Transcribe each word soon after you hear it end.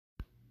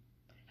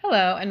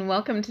Hello, and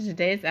welcome to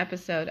today's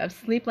episode of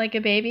Sleep Like a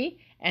Baby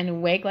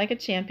and Wake Like a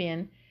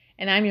Champion.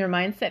 And I'm your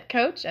mindset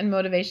coach and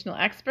motivational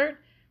expert,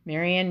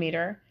 Marianne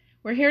Meter.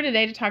 We're here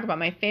today to talk about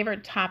my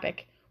favorite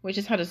topic, which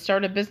is how to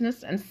start a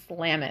business and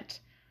slam it.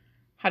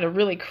 How to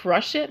really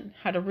crush it,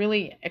 how to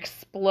really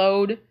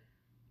explode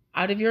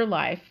out of your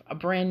life a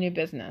brand new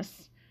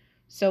business.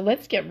 So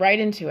let's get right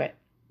into it.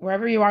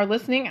 Wherever you are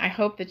listening, I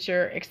hope that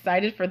you're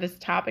excited for this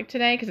topic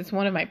today because it's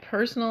one of my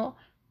personal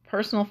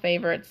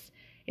favorites.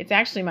 It's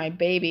actually my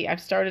baby.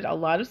 I've started a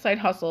lot of side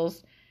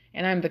hustles,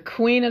 and I'm the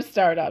queen of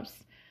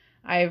startups.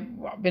 I've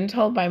been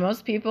told by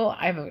most people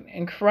I have an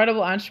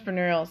incredible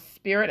entrepreneurial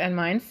spirit and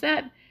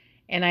mindset,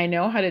 and I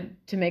know how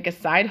to make a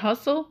side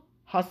hustle.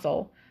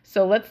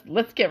 So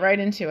let's get right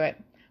into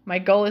it. My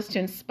goal is to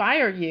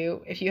inspire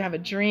you if you have a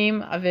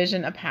dream, a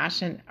vision, a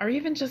passion, or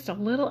even just a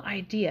little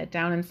idea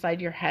down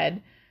inside your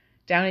head,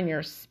 down in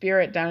your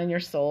spirit, down in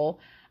your soul.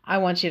 I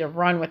want you to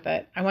run with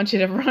it. I want you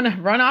to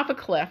run off a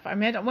cliff. I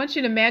want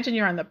you to imagine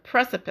you're on the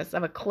precipice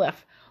of a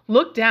cliff.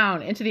 Look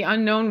down into the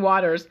unknown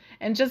waters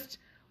and just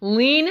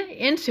lean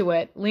into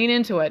it,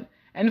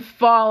 and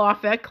fall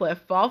off that cliff,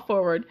 fall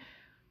forward,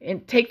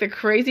 and take the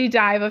crazy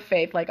dive of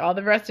faith like all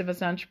the rest of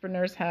us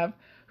entrepreneurs have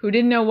who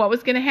didn't know what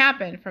was going to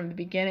happen from the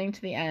beginning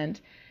to the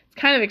end. It's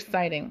kind of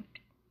exciting.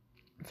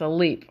 It's a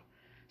leap.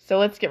 So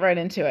let's get right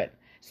into it.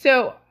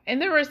 So in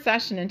the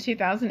recession in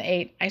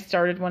 2008, I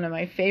started one of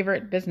my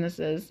favorite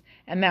businesses,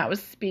 and that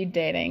was speed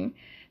dating.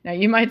 Now,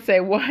 you might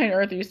say, why on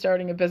earth are you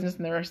starting a business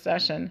in the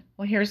recession?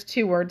 Well, here's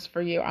 2 words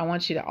for you. I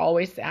want you to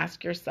always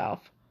ask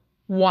yourself,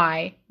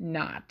 why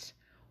not?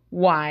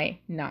 Why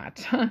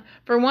not?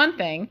 For one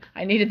thing,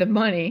 I needed the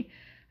money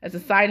as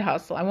a side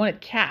hustle. I wanted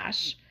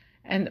cash.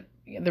 And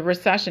the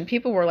recession,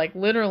 people were like,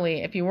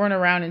 literally, if you weren't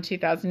around in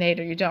 2008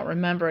 or you don't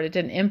remember it, it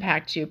didn't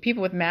impact you.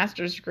 People with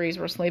master's degrees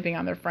were sleeping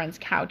on their friends'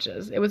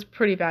 couches. It was a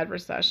pretty bad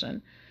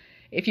recession.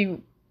 If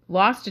you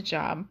lost a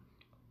job,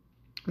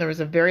 there was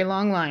a very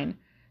long line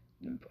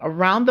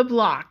around the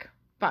block,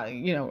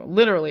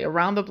 literally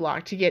around the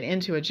block to get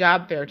into a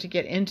job fair, to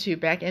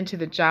get back into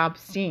the job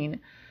scene.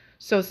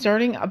 So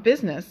starting a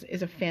business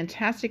is a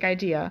fantastic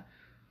idea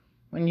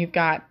when you've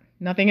got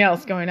nothing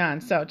else going on.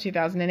 So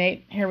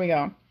 2008, here we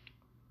go.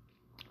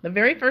 The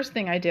very first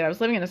thing I did, I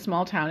was living in a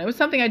small town. It was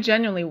something I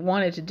genuinely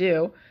wanted to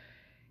do.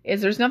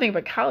 There's nothing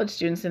but college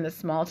students in this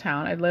small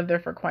town. I'd lived there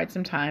for quite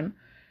some time.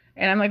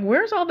 And I'm like,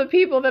 where's all the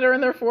people that are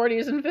in their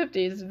 40s and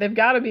 50s? They've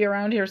got to be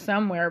around here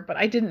somewhere. But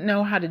I didn't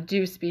know how to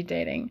do speed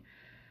dating.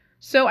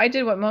 So I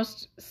did what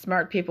most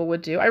smart people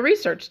would do. I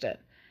researched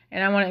it.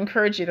 And I want to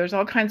encourage you. There's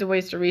all kinds of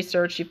ways to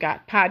research. You've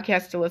got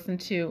podcasts to listen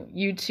to,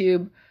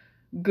 YouTube,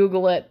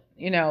 Google it,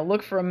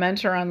 look for a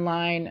mentor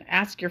online,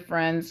 ask your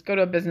friends, go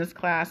to a business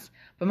class.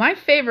 But my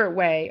favorite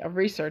way of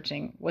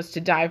researching was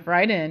to dive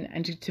right in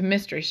and to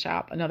mystery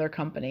shop another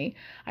company.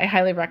 I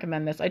highly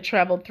recommend this. I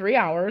traveled 3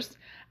 hours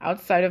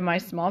outside of my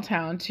small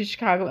town to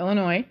Chicago,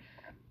 Illinois,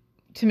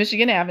 to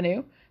Michigan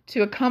Avenue,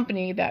 to a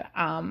company that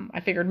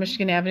I figured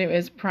Michigan Avenue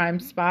is prime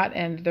spot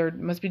and they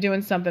must be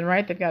doing something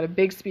right. They've got a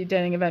big speed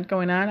dating event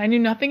going on. I knew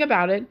nothing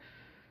about it,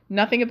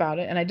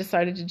 and I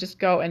decided to just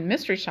go and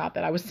mystery shop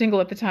it. I was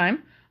single at the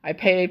time. I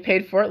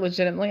paid for it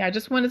legitimately. I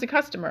just went as a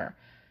customer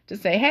to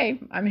say, hey,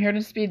 I'm here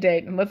to speed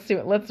date and let's do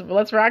it.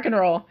 Let's rock and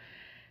roll.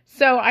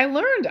 So I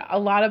learned a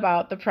lot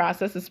about the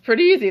process. It's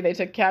pretty easy. They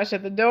took cash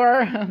at the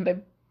door.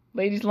 The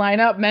ladies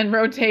line up, men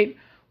rotate,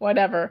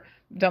 whatever.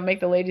 Don't make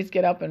the ladies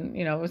get up and,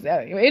 it was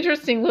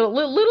interesting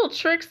little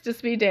tricks to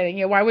speed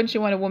dating. Why wouldn't you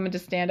want a woman to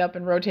stand up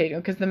and rotate?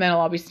 Because the men will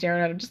all be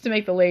staring at them just to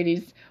make the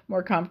ladies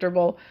more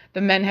comfortable.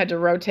 The men had to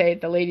rotate.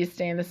 The ladies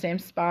stay in the same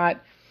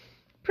spot.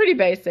 Pretty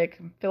basic.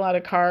 Fill out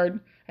a card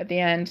at the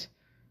end.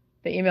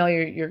 They email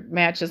your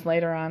matches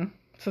later on,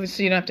 so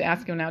you don't have to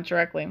ask them out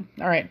directly.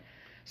 All right.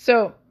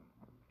 So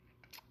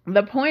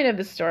the point of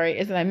the story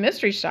is that I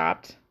mystery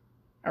shopped,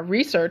 I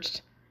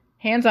researched,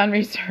 hands-on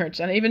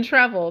research, and I even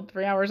traveled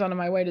 3 hours out of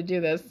my way to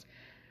do this.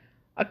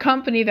 A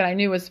company that I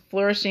knew was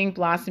flourishing,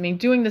 blossoming,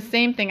 doing the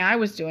same thing I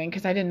was doing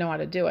because I didn't know how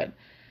to do it.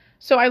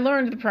 So I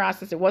learned the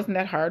process. It wasn't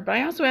that hard, but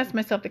I also asked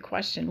myself the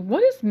question,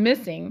 what is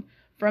missing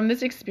from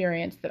this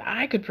experience that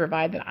I could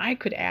provide, that I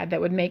could add,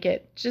 that would make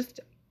it just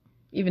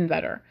even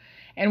better?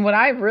 And what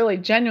I really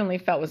genuinely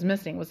felt was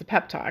missing was a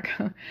pep talk.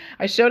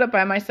 I showed up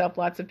by myself.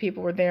 Lots of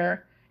people were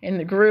there in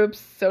the groups,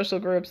 social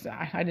groups.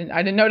 I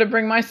didn't know to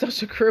bring my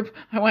social group.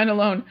 I went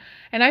alone.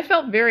 And I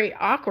felt very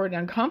awkward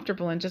and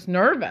uncomfortable and just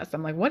nervous.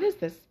 I'm like, what is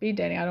this speed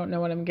dating? I don't know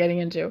what I'm getting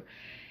into.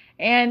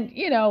 And,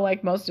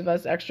 like most of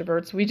us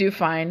extroverts, we do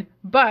fine.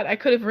 But I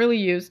could have really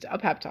used a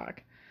pep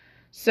talk.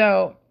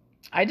 So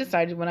I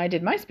decided when I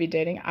did my speed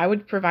dating, I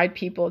would provide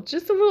people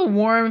just a little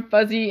warm,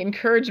 fuzzy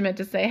encouragement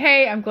to say,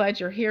 hey, I'm glad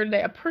you're here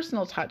today. A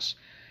personal touch.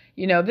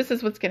 This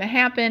is what's going to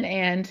happen.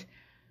 And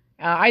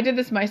I did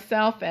this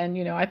myself. And,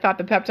 I thought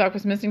the pep talk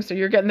was missing. So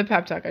you're getting the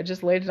pep talk. I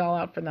just laid it all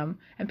out for them.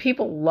 And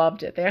people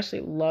loved it. They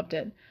actually loved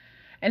it.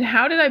 And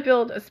how did I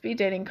build a speed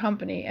dating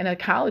company in a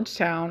college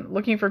town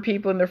looking for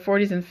people in their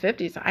 40s and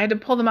 50s? I had to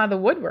pull them out of the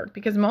woodwork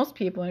because most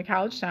people in a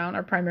college town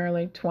are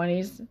primarily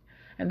 20s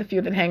and the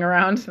few that hang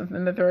around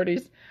in the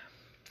 30s.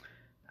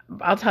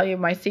 I'll tell you,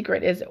 my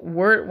secret is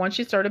once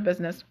you start a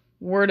business,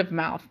 word of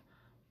mouth.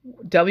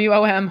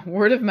 WOM,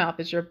 word of mouth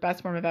is your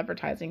best form of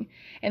advertising.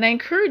 And I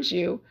encourage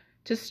you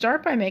to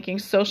start by making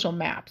social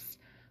maps.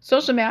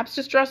 Social maps,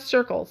 just draw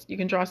circles. You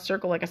can draw a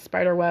circle like a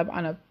spider web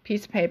on a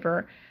piece of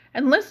paper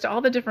and list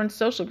all the different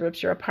social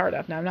groups you're a part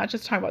of. Now, I'm not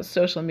just talking about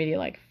social media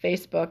like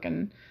Facebook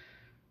and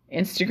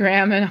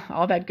Instagram and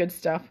all that good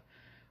stuff.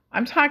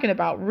 I'm talking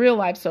about real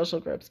life social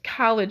groups,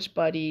 college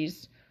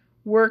buddies,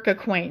 work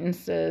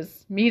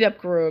acquaintances, meetup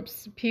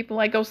groups, people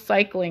I go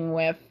cycling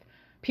with,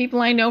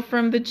 people I know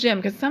from the gym,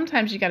 because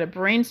sometimes you got to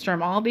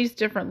brainstorm all these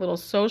different little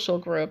social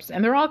groups,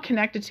 and they're all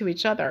connected to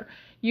each other.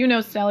 You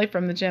know Sally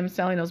from the gym,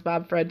 Sally knows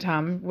Bob, Fred,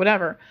 Tom,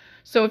 whatever.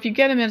 So if you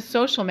get them in a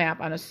social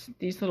map on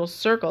these little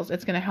circles,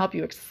 it's going to help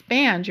you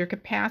expand your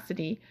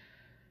capacity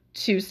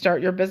to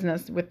start your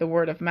business with the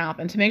word of mouth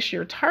and to make sure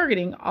you're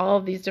targeting all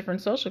of these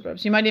different social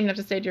groups. You might even have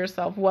to say to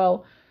yourself,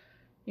 well,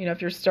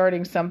 if you're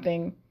starting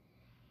something,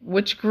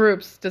 which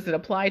groups does it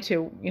apply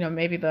to?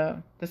 Maybe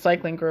the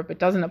cycling group it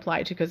doesn't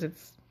apply to because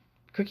it's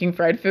cooking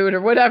fried food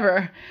or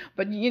whatever,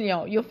 but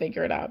you'll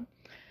figure it out.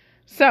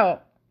 So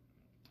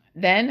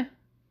then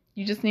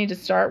you just need to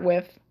start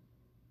with,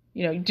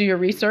 do your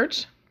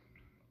research,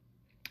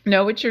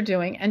 know what you're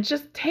doing, and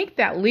just take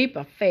that leap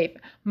of faith.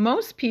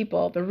 Most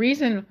people, the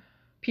reason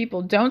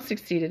people don't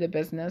succeed at a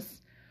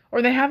business,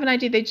 or they have an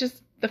idea,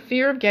 the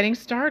fear of getting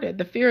started,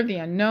 the fear of the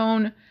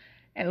unknown.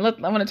 And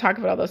I want to talk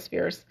about all those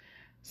fears.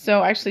 So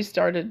I actually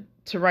started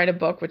to write a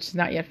book, which is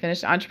not yet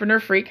finished, Entrepreneur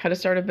Freak, How to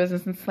Start a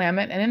Business and Slam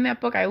It. And in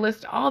that book, I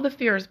list all the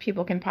fears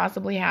people can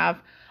possibly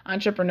have,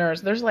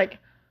 entrepreneurs. There's like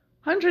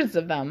hundreds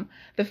of them.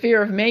 The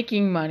fear of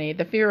making money,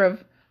 the fear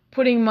of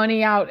putting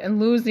money out and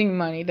losing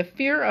money, the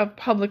fear of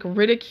public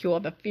ridicule,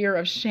 the fear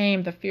of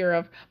shame,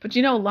 but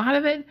a lot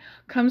of it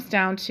comes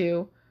down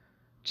to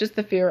just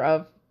the fear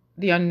of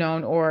the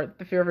unknown or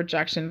the fear of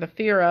rejection, the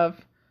fear of,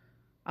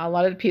 a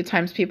lot of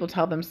times people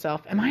tell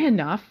themselves, am I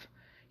enough?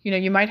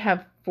 You might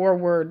have 4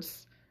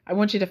 words. I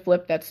want you to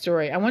flip that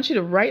story. I want you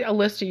to write a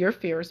list of your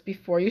fears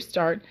before you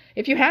start.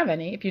 If you have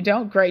any, if you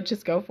don't, great,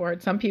 just go for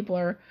it. Some people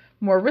are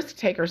more risk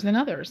takers than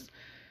others.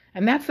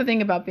 And that's the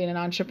thing about being an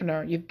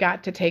entrepreneur. You've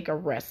got to take a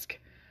risk.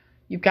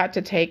 You've got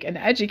to take an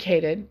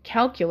educated,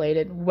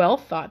 calculated, well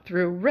thought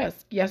through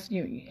risk. Yes,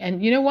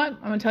 and you know what?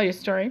 I'm going to tell you a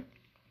story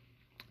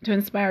to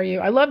inspire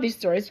you. I love these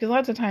stories because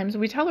lots of times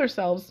we tell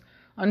ourselves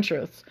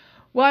untruths.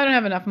 Well, I don't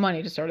have enough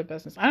money to start a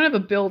business. I don't have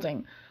a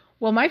building.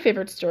 Well, my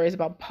favorite story is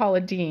about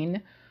Paula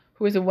Deen,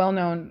 who is a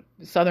well-known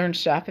Southern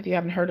chef. If you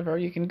haven't heard of her,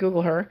 you can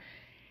Google her.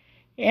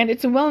 And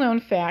it's a well-known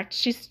fact.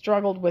 She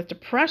struggled with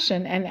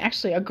depression and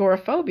actually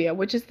agoraphobia,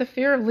 which is the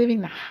fear of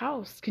leaving the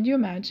house. Can you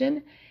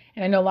imagine?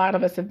 And I know a lot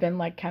of us have been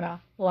kind of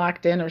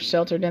locked in or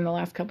sheltered in the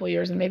last couple of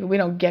years, and maybe we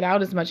don't get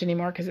out as much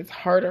anymore because it's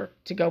harder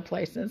to go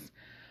places.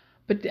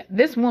 But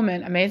this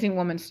woman, amazing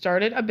woman,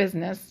 started a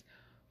business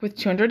with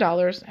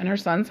 $200 and her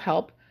son's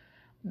help.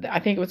 I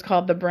think it was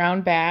called the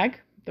Brown Bag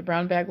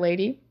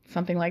Lady,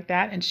 something like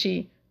that. And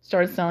she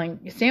started selling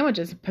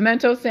sandwiches,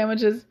 pimento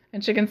sandwiches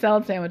and chicken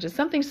salad sandwiches,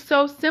 something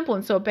so simple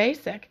and so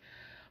basic.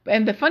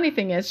 And the funny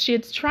thing is she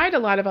had tried a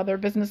lot of other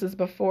businesses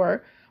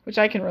before, which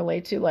I can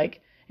relate to,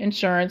 like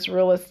insurance,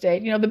 real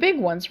estate, the big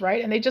ones,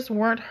 right? And they just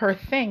weren't her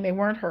thing. They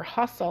weren't her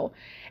hustle.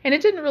 And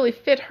it didn't really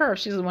fit her.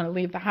 She doesn't want to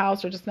leave the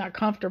house or just not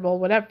comfortable,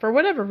 whatever, for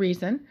whatever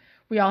reason.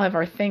 We all have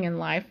our thing in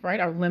life, right?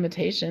 Our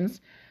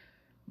limitations.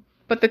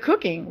 But the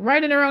cooking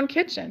right in her own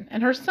kitchen,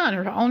 and her son,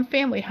 her own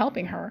family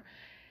helping her.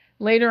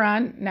 Later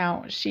on,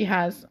 now she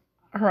has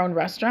her own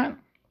restaurant,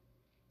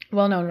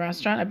 well-known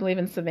restaurant, I believe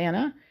in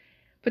Savannah.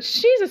 But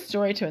she's a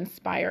story to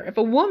inspire. If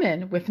a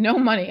woman with no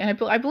money, and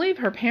I believe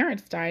her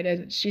parents died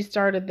as she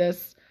started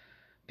this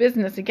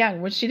business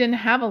again, when she didn't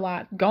have a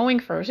lot going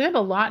for her. She didn't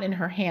have a lot in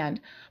her hand.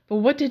 But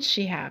what did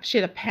she have? She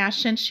had a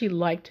passion. She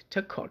liked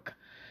to cook.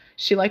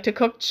 She liked to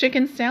cook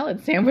chicken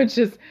salad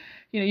sandwiches.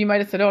 You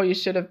might have said, oh, you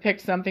should have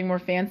picked something more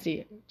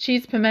fancy.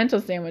 Cheese pimento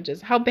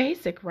sandwiches. How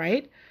basic,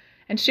 right?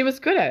 And she was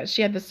good at it.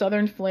 She had the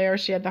Southern flair.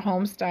 She had the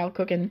home style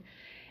cooking.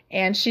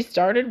 And she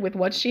started with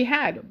what she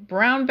had.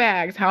 Brown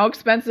bags. How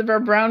expensive are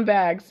brown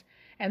bags?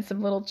 And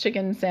some little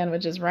chicken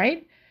sandwiches,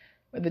 right?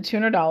 With the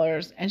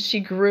 $200. And she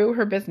grew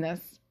her business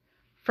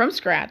from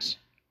scratch,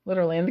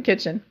 literally in the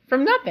kitchen,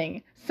 from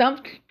nothing.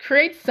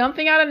 Create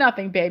something out of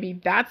nothing, baby.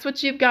 That's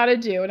what you've got to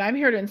do. And I'm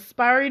here to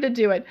inspire you to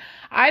do it.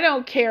 I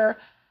don't care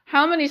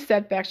how many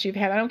setbacks you've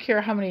had. I don't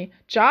care how many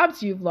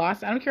jobs you've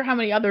lost. I don't care how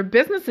many other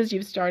businesses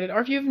you've started,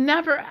 or if you've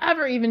never,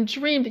 ever even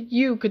dreamed that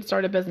you could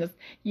start a business.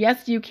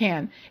 Yes, you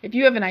can. If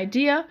you have an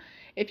idea,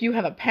 if you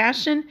have a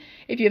passion,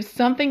 if you have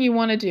something you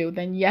want to do,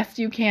 then yes,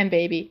 you can,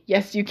 baby.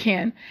 Yes, you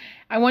can.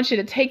 I want you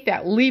to take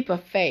that leap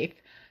of faith.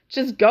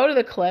 Just go to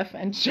the cliff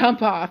and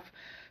jump off.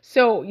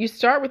 So you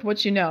start with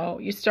what you know.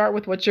 You start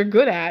with what you're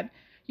good at.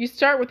 You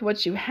start with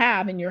what you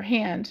have in your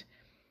hand.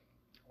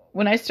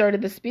 When I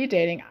started the speed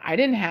dating, I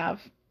didn't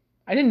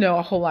know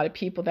a whole lot of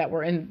people that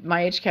were in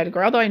my age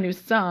category, although I knew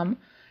some.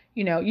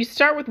 You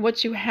start with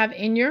what you have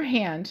in your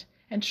hand,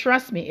 and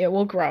trust me, it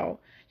will grow.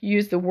 You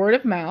use the word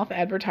of mouth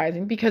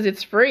advertising because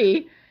it's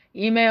free.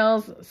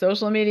 Emails,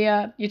 social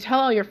media, you tell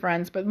all your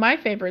friends. But my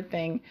favorite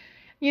thing,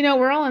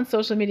 we're all on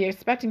social media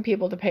expecting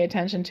people to pay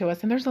attention to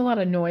us. And there's a lot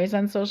of noise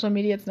on social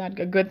media. It's not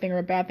a good thing or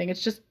a bad thing.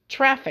 It's just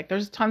traffic.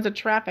 There's tons of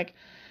traffic.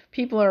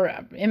 People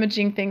are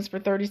imaging things for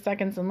 30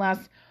 seconds and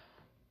less.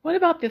 What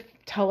about the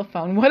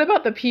telephone? What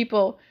about the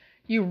people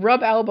you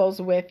rub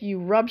elbows with, you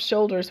rub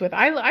shoulders with?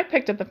 I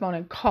picked up the phone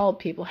and called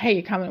people.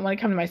 Hey, want to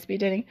come to my speed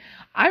dating?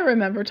 I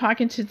remember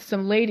talking to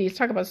some ladies,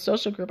 talk about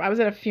social group. I was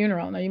at a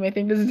funeral. Now you may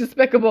think this is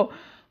despicable,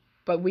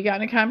 but we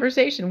got in a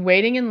conversation,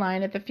 waiting in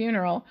line at the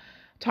funeral,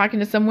 talking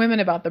to some women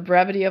about the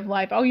brevity of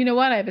life. Oh, you know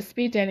what? I have a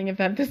speed dating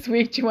event this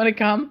week. Do you want to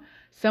come?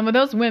 Some of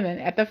those women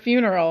at the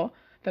funeral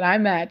that I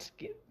met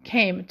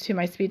came to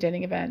my speed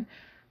dating event.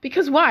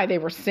 Because why? They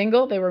were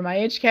single. They were my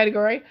age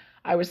category.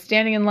 I was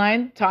standing in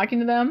line talking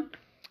to them.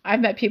 I've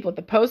met people at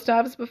the post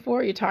office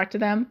before. You talk to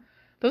them.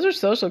 Those are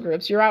social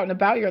groups. You're out and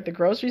about. You're at the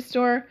grocery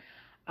store.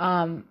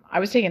 I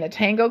was taking a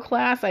tango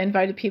class. I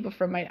invited people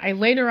from I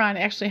later on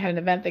actually had an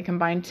event that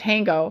combined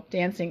tango,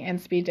 dancing,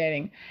 and speed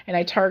dating. And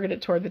I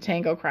targeted toward the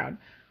tango crowd.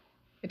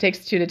 It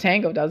takes two to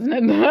tango, doesn't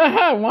it?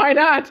 Why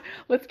not?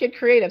 Let's get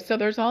creative. So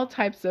there's all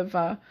types of,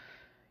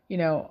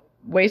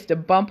 ways to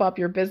bump up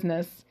your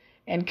business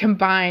and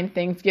combine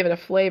things, give it a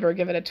flavor,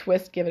 give it a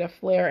twist, give it a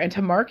flair, and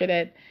to market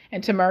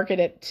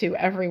it to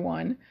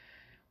everyone.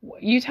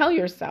 You tell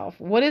yourself,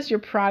 what is your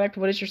product?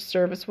 What is your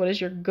service? What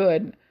is your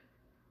good?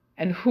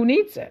 And who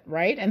needs it,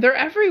 right? And they're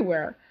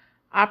everywhere.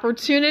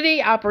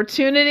 Opportunity,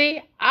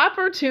 opportunity,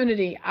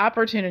 opportunity,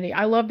 opportunity.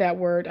 I love that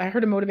word. I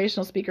heard a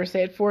motivational speaker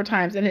say it 4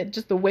 times, and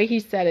just the way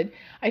he said it,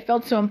 I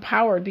felt so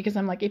empowered because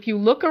I'm like, if you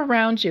look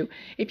around you,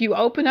 if you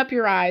open up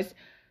your eyes,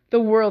 the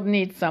world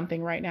needs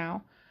something right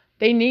now.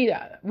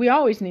 We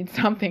always need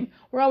something.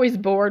 We're always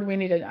bored. We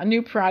need a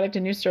new product, a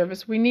new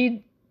service. We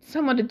need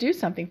someone to do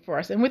something for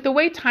us. And with the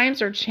way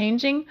times are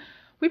changing,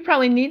 we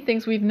probably need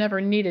things we've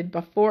never needed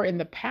before in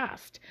the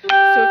past.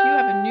 So if you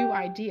have a new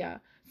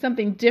idea,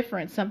 something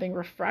different, something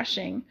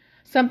refreshing,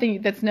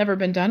 something that's never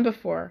been done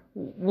before,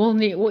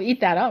 we'll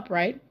eat that up,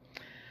 right?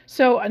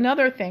 So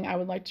another thing I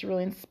would like to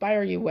really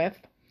inspire you with,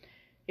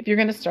 if you're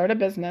going to start a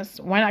business,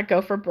 why not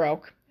go for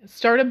broke?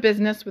 Start a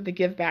business with the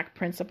give back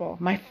principle.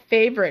 My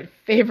favorite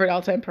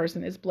all-time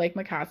person is Blake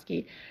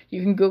McCoskey.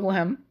 You can Google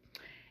him,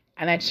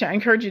 and I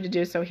encourage you to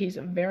do so. He's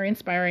very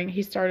inspiring.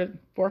 He started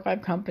 4 or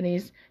 5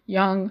 companies,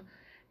 young,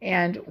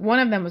 and one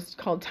of them was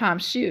called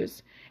Tom's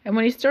Shoes. And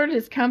when he started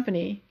his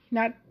company,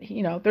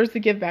 there's the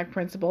give back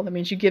principle. That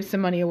means you give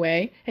some money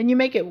away, and you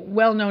make it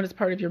well known as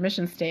part of your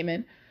mission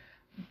statement.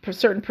 A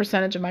certain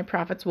percentage of my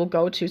profits will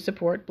go to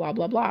support blah,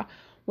 blah, blah.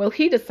 Well,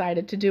 he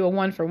decided to do a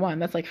 1-for-1.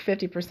 That's like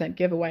 50%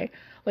 giveaway.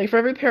 Like for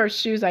every pair of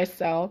shoes I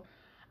sell,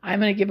 I'm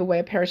going to give away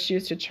a pair of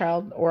shoes to a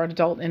child or an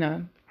adult in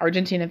a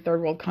Argentina third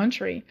world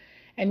country.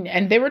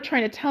 And they were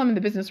trying to tell him in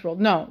the business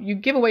world, no, you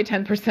give away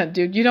 10%,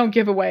 dude. You don't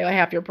give away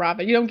half your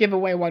profit. You don't give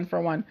away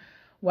 1-for-1.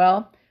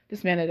 Well,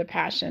 this man had a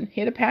passion.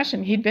 He had a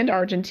passion. He'd been to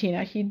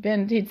Argentina.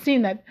 He'd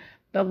seen that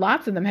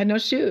lots of them had no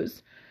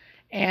shoes.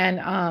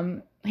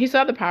 And he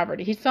saw the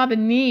poverty. He saw the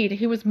need.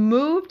 He was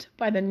moved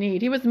by the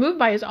need. He was moved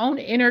by his own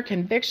inner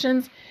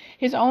convictions,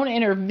 his own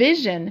inner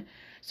vision.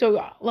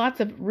 So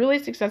lots of really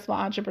successful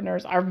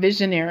entrepreneurs are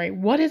visionary.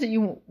 What is it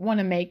you want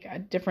to make a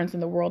difference in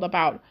the world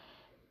about?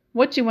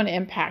 What do you want to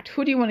impact?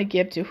 Who do you want to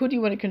give to? Who do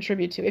you want to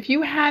contribute to? If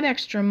you had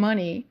extra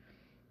money,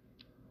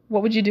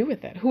 what would you do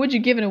with it? Who would you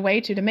give it away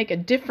to make a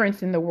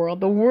difference in the world?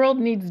 The world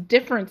needs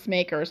difference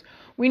makers.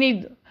 We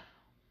need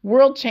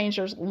world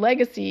changers,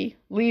 legacy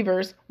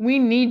leavers. We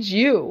need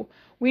you.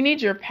 We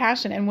need your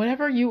passion, and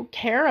whatever you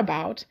care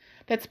about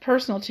that's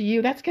personal to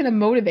you, that's going to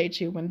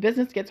motivate you. When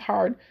business gets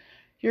hard,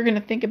 you're going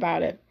to think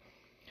about it.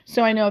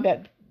 So I know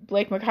that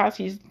Blake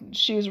McCoskey's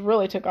shoes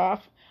really took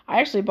off. I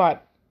actually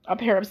bought a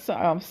pair of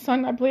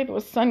I believe it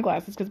was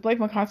sunglasses, because Blake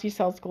McCoskey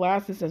sells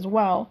glasses as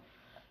well.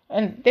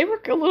 And they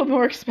were a little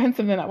more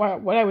expensive than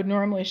what I would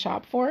normally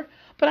shop for.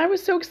 But I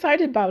was so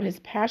excited about his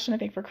passion. I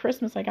think for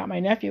Christmas I got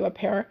my nephew a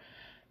pair,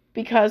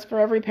 because for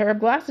every pair of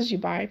glasses you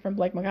buy from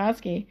Blake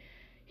McCoskey,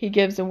 he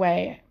gives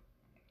away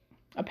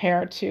a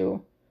pair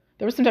to,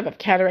 there was some type of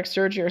cataract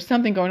surgery or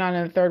something going on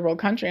in a third world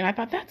country. And I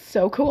thought, that's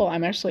so cool.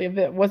 I'm actually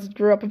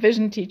grew up a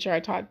vision teacher. I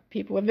taught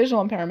people with visual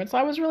impairment. So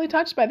I was really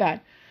touched by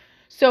that.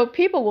 So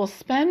people will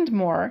spend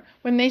more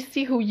when they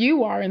see who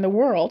you are in the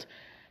world,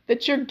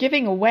 that you're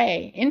giving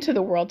away into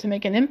the world to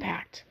make an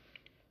impact.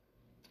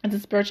 It's a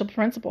spiritual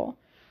principle.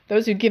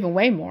 Those who give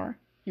away more,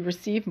 you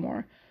receive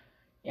more.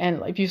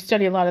 And if you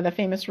study a lot of the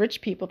famous rich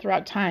people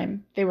throughout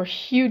time, they were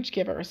huge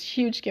givers.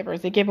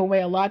 They gave away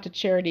a lot to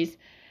charities.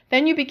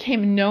 Then you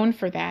became known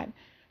for that.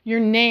 Your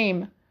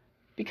name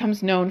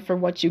becomes known for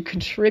what you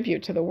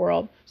contribute to the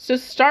world. So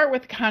start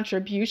with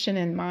contribution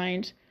in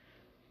mind.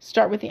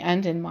 Start with the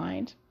end in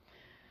mind.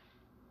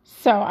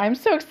 So I'm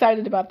so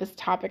excited about this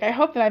topic. I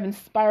hope that I've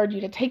inspired you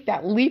to take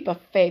that leap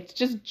of faith.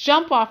 Just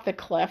jump off the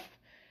cliff.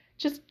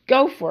 Just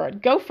go for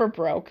it. Go for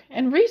broke.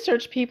 And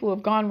research people who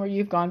have gone where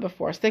you've gone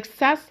before.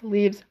 Success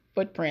leaves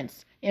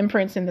footprints,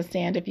 imprints in the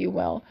sand, if you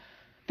will.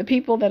 the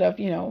people that have,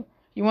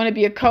 you want to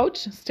be a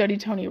coach, study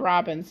Tony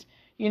Robbins.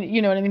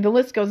 You know what I mean? The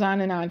list goes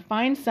on and on.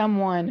 Find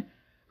someone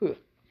who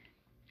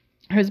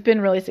has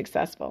been really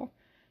successful.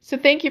 So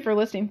thank you for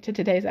listening to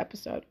today's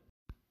episode.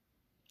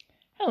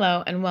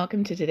 Hello, and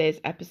welcome to today's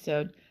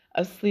episode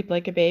of Sleep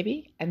Like a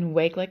Baby and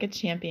Wake Like a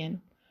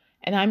Champion.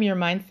 And I'm your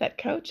mindset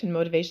coach and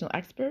motivational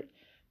expert,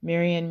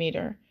 Marianne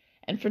Meter.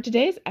 And for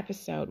today's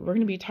episode, we're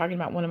going to be talking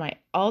about one of my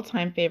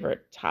all-time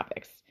favorite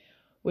topics,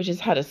 which is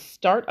how to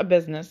start a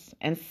business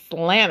and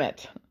slam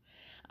it.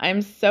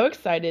 I'm so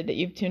excited that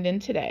you've tuned in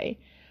today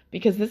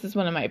because this is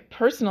one of my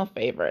personal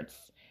favorites.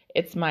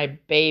 It's my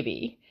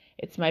baby.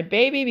 It's my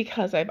baby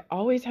because I've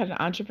always had an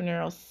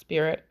entrepreneurial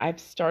spirit. I've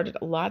started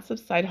lots of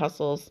side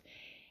hustles,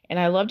 and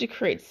I love to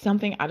create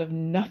something out of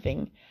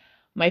nothing.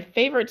 My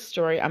favorite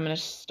story I'm going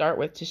to start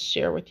with to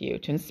share with you,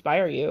 to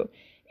inspire you,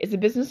 is a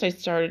business I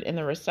started in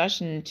the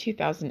recession in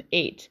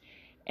 2008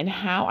 and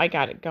how I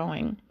got it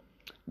going.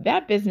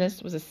 That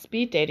business was a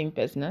speed dating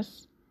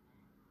business,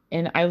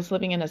 and I was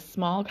living in a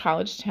small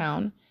college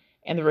town,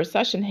 and the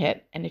recession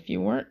hit. And if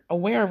you weren't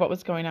aware of what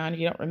was going on, if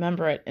you don't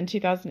remember it, in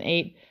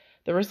 2008,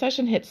 the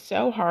recession hit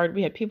so hard,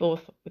 we had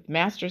people with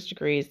master's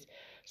degrees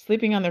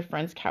sleeping on their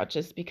friends'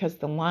 couches because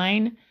the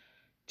line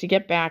to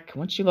get back,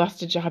 once you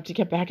lost a job, to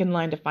get back in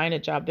line to find a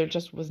job, there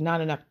just was not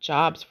enough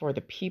jobs for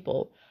the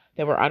people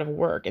that were out of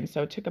work. And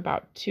so it took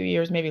about 2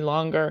 years, maybe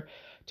longer,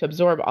 to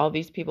absorb all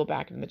these people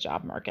back in the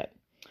job market.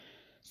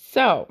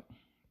 So,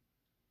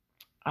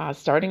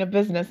 starting a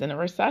business in a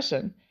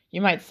recession,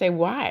 you might say,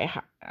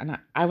 why? And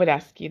I would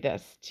ask you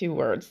this, 2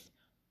 words.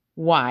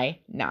 Why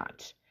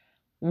not?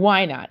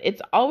 Why not?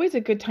 It's always a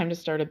good time to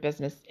start a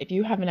business if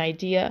you have an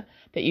idea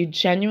that you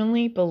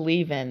genuinely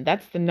believe in.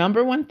 That's the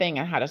number one thing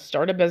on how to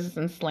start a business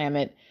and slam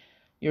it.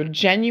 Your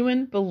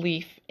genuine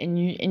belief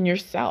in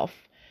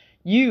yourself.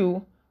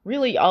 You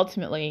really,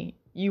 ultimately,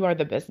 you are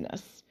the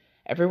business.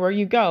 Everywhere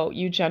you go,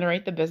 you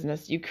generate the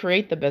business. You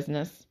create the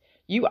business.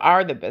 You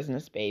are the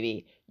business,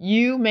 baby.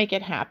 You make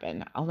it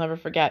happen. I'll never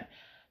forget.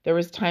 There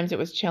was times it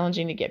was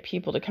challenging to get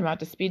people to come out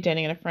to speed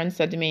dating, and a friend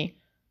said to me,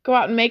 "Go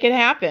out and make it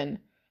happen."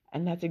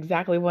 And that's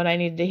exactly what I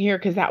needed to hear,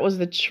 because that was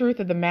the truth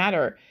of the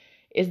matter,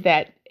 is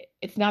that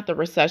it's not the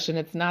recession,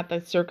 it's not the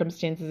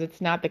circumstances,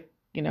 it's not the,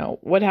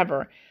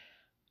 whatever.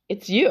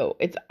 It's you.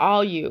 It's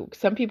all you.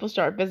 Some people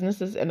start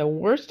businesses in the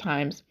worst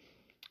times.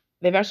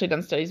 They've actually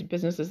done studies of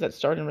businesses that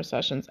start in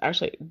recessions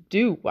actually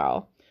do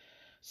well.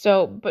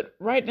 So, but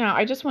right now,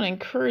 I just want to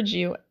encourage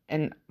you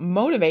and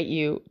motivate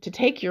you to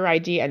take your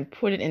idea and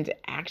put it into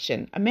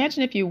action.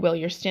 Imagine, if you will,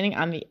 you're standing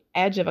on the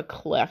edge of a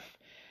cliff,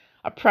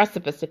 a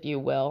precipice, if you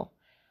will,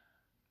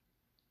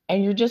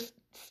 and you're just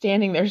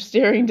standing there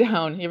staring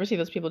down. You ever see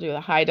those people do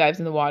the high dives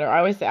in the water? I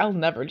always say, I'll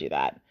never do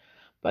that.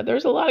 But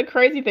there's a lot of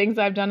crazy things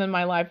I've done in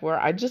my life where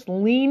I just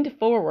leaned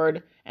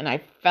forward and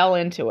I fell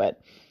into it.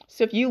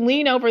 So if you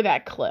lean over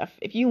that cliff,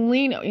 if you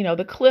lean,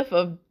 the cliff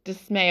of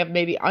dismay, of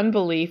maybe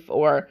unbelief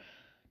or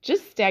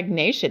just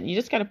stagnation, you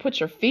just got to put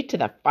your feet to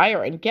the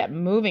fire and get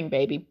moving,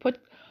 baby. Put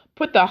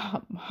the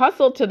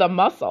hustle to the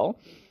muscle.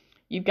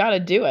 You've got to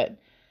do it.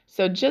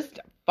 So just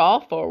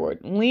fall forward,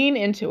 lean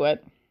into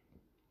it.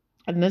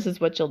 And this is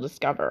what you'll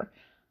discover.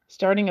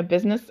 Starting a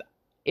business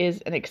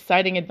is an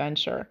exciting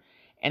adventure.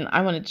 And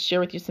I wanted to share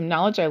with you some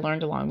knowledge I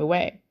learned along the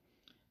way.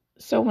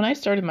 So when I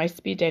started my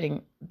speed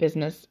dating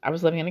business, I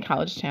was living in a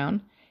college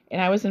town,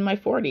 and I was in my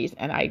 40s,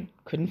 and I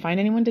couldn't find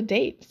anyone to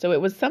date. So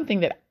it was something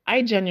that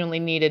I genuinely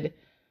needed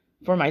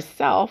for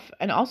myself.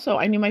 And also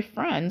I knew my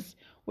friends,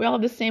 we all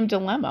had the same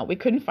dilemma. We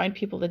couldn't find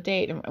people to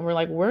date. And we're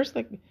like, where's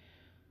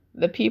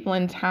the people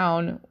in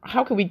town?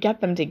 How could we get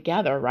them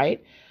together,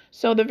 right?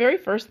 So the very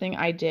first thing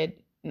I did,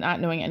 not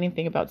knowing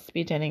anything about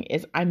speed dating,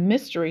 is I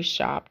mystery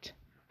shopped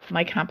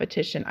my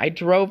competition. I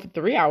drove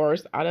 3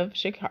 hours out of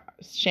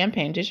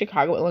Champaign to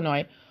Chicago,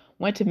 Illinois,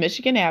 went to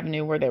Michigan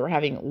Avenue, where they were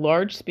having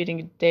large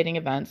speed dating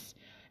events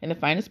in the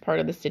finest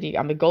part of the city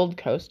on the Gold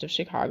Coast of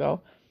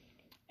Chicago.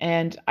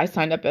 And I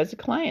signed up as a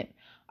client.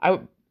 I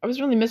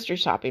was really mystery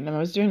shopping them. I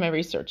was doing my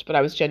research, but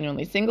I was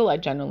genuinely single. I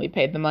genuinely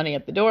paid the money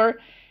at the door.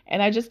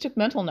 And I just took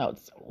mental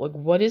notes. Like,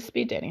 what is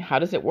speed dating? How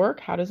does it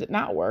work? How does it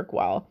not work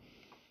well?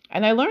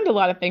 And I learned a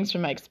lot of things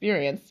from my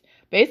experience.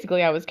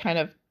 Basically, I was kind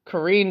of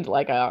careened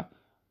like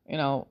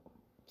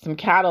some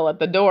cattle at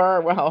the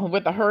door, well,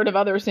 with a herd of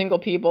other single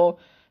people.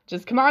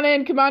 Just come on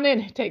in,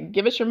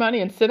 give us your money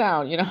and sit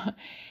down,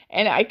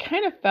 And I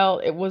kind of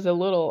felt it was a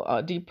little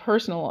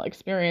depersonalizing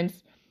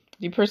experience.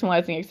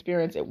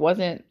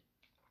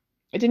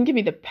 It didn't give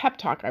me the pep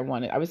talk I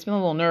wanted. I was feeling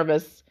a little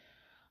nervous.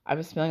 I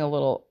was feeling a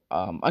little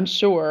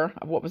unsure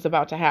of what was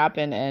about to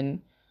happen,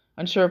 and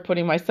unsure of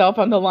putting myself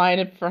on the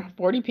line for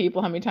 40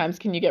 people. How many times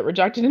can you get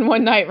rejected in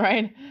one night,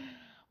 right?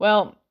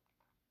 Well,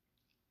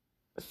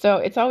 so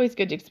it's always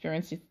good to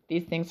experience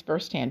these things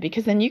firsthand,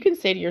 because then you can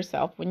say to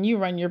yourself, when you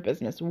run your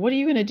business, what are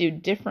you going to do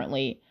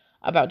differently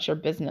about your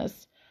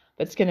business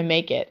that's going to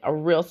make it a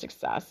real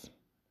success?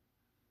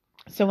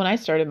 So when I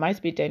started my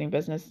speed dating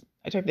business,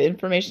 I took the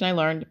information I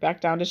learned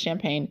back down to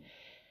Champaign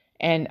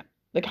and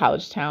the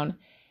college town,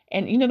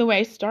 And the way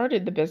I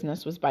started the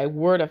business was by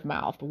word of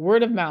mouth.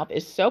 Word of mouth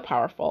is so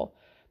powerful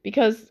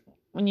because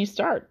when you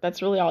start,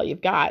 that's really all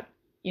you've got.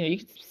 You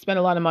can spend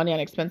a lot of money on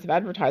expensive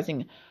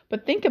advertising,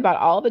 but think about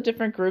all the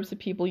different groups of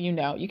people you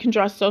know. You can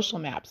draw social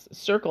maps,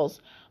 circles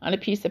on a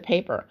piece of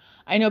paper.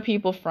 I know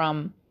people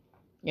from,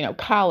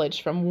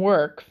 college, from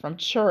work, from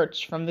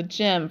church, from the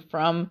gym,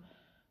 from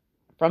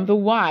the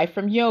Y,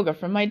 from yoga,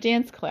 from my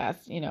dance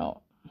class,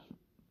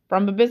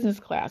 from a business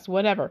class,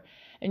 whatever.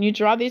 And you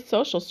draw these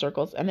social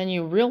circles and then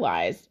you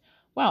realize,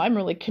 wow, I'm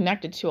really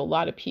connected to a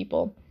lot of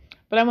people.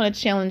 But I want to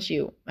challenge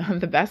you.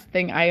 The best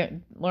thing I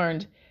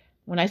learned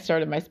when I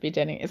started my speed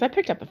dating is I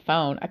picked up the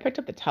phone. I picked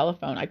up the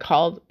telephone. I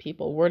called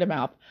people word of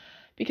mouth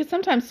because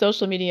sometimes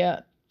social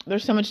media,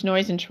 there's so much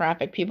noise and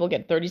traffic. People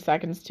get 30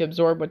 seconds to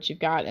absorb what you've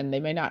got and they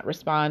may not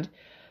respond.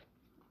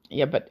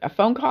 Yeah, but a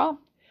phone call?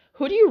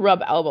 Who do you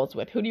rub elbows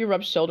with? Who do you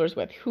rub shoulders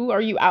with? Who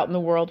are you out in the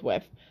world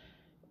with?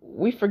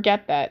 We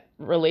forget that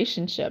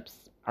relationships,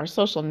 our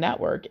social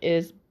network,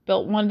 is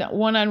built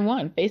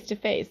one-on-one,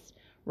 face-to-face,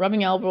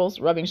 rubbing elbows,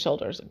 rubbing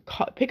shoulders.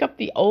 Pick up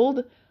the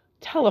old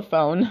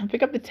telephone,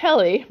 pick up the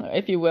telly,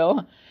 if you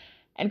will,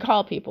 and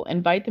call people.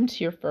 Invite them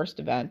to your first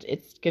event.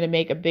 It's going to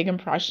make a big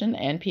impression,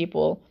 and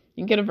you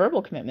can get a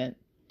verbal commitment.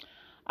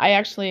 I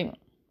actually,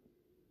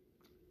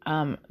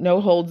 no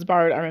holds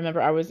barred. I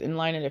remember I was in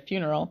line at a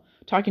funeral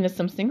talking to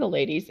some single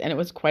ladies, and it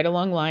was quite a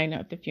long line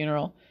at the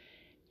funeral.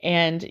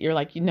 And you're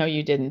like, no,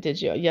 you didn't,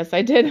 did you? Yes,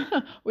 I did.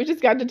 We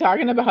just got to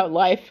talking about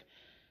life.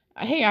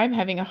 Hey,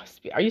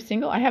 are you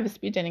single? I have a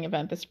speed dating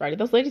event this Friday.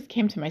 Those ladies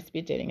came to my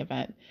speed dating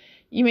event.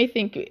 You may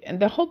think, and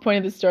the whole point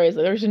of the story is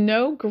that there's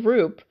no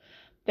group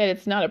that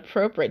it's not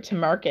appropriate to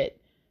market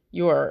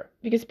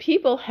because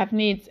people have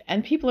needs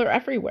and people are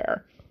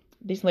everywhere.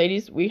 These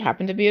ladies, we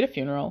happen to be at a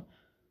funeral.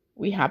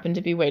 We happen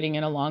to be waiting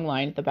in a long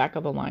line at the back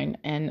of the line,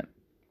 and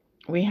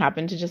we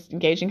happen to just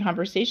engage in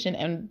conversation,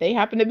 and they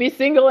happen to be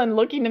single and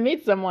looking to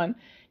meet someone.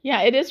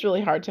 Yeah, it is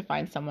really hard to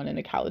find someone in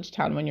a college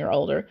town when you're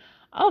older.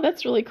 Oh,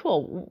 that's really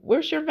cool.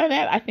 Where's your event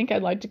at? I think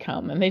I'd like to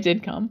come. And they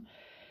did come.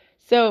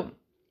 So,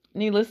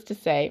 needless to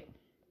say,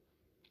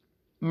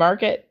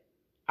 market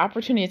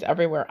opportunities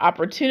everywhere.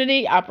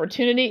 Opportunity,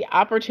 opportunity,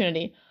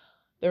 opportunity.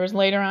 There was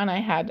later on,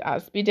 I had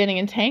speed dating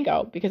and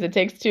tango because it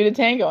takes two to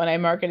tango, and I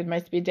marketed my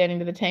speed dating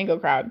to the tango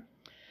crowd.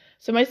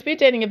 So my speed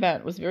dating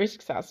event was very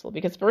successful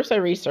because first I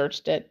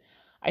researched it.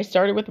 I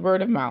started with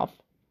word of mouth,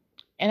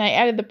 and I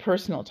added the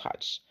personal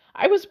touch.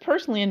 I was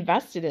personally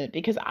invested in it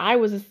because I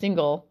was a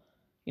single.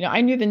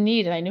 I knew the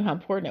need and I knew how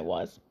important it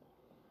was.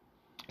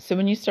 So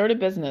when you start a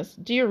business,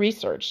 do your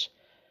research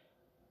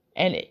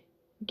and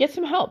get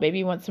some help. Maybe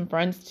you want some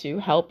friends to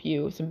help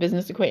you, some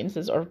business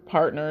acquaintances or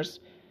partners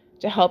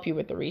to help you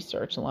with the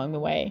research along the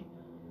way.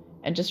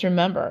 And just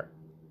remember,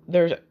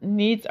 their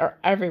needs are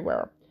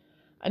everywhere.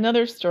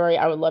 Another story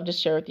I would love to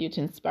share with you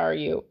to inspire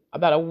you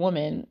about a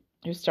woman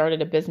who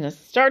started a business,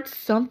 starts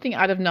something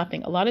out of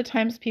nothing. A lot of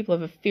times people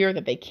have a fear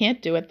that they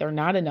can't do it, they're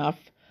not enough,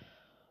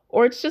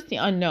 or it's just the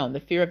unknown,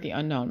 the fear of the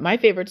unknown. My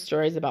favorite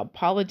story is about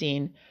Paula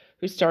Deen,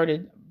 who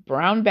started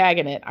brown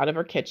bagging it out of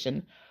her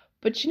kitchen.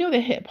 But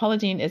Paula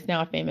Deen is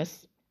now a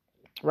famous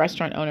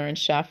restaurant owner and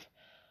chef.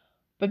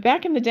 But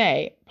back in the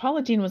day,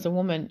 Paula Deen was a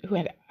woman who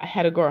had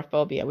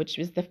agoraphobia, which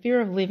was the fear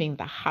of leaving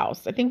the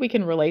house. I think we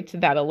can relate to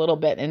that a little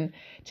bit in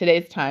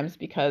today's times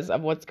because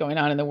of what's going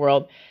on in the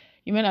world.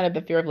 You may not have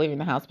the fear of leaving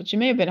the house, but you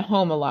may have been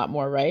home a lot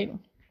more, right?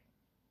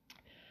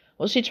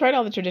 Well, she tried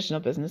all the traditional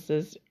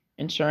businesses,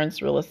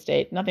 insurance, real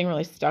estate. Nothing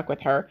really stuck with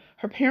her.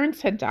 Her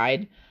parents had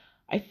died.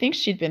 I think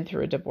she'd been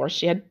through a divorce.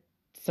 She had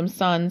some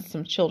sons,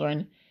 some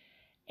children.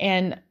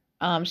 And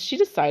she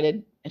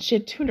decided, and she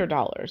had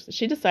 $200.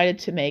 She decided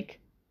to make,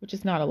 which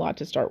is not a lot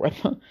to start with,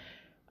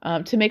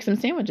 to make some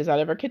sandwiches out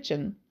of her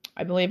kitchen.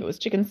 I believe it was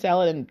chicken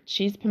salad and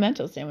cheese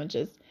pimento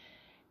sandwiches.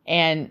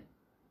 And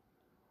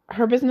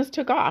her business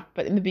took off.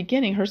 But in the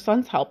beginning, her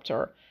sons helped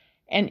her.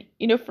 And,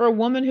 for a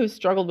woman who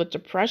struggled with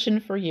depression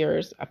for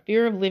years, a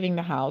fear of leaving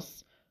the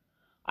house,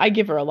 I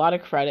give her a lot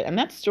of credit. And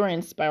that story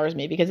inspires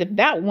me because if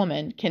that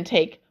woman can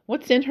take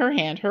what's in her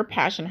hand, her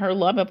passion, her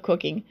love of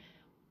cooking,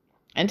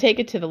 and take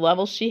it to the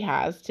level she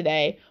has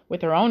today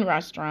with her own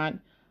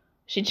restaurant,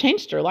 she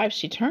changed her life.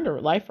 She turned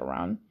her life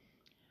around.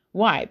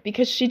 Why?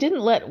 Because she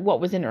didn't let what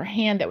was in her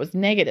hand that was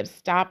negative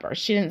stop her.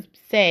 She didn't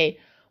say,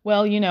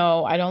 well,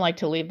 I don't like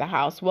to leave the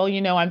house. Well,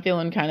 I'm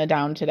feeling kind of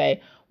down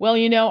today. Well,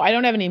 I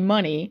don't have any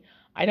money.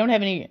 I don't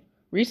have any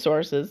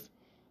resources.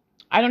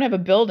 I don't have a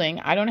building.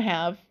 I don't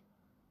have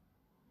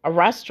a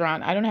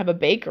restaurant. I don't have a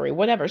bakery,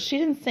 whatever. She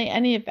didn't say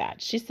any of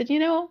that. She said,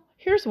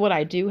 here's what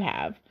I do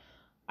have.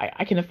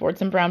 I can afford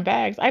some brown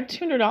bags. I have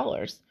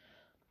 $200.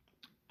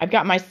 I've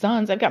got my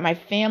sons. I've got my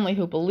family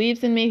who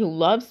believes in me, who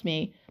loves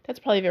me. That's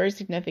probably very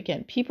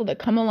significant. People that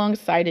come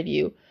alongside of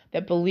you,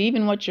 that believe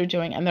in what you're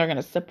doing, and they're going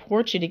to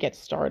support you to get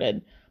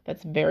started.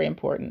 That's very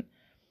important.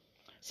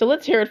 So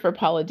let's hear it for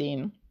Paula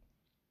Deen.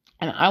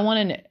 And I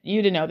want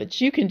you to know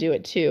that you can do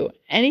it too.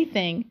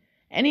 Anything,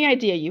 any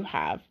idea you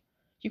have,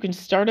 you can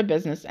start a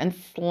business and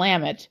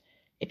slam it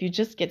if you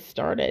just get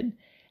started.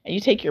 And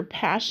you take your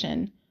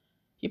passion,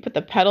 You put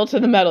the pedal to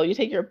the metal. You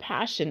take your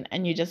passion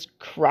and you just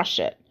crush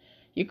it.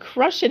 You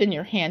crush it in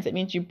your hands. It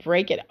means you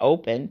break it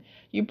open.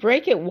 You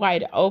break it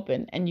wide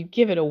open and you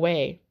give it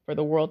away for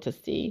the world to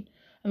see.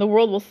 And the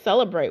world will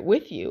celebrate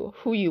with you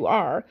who you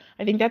are.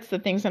 I think that's the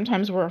thing.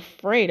 Sometimes we're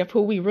afraid of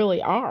who we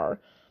really are.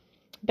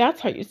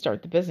 That's how you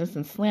start the business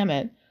and slam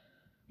it.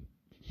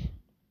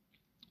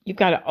 You've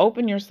got to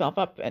open yourself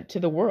up to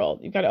the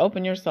world. You've got to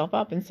open yourself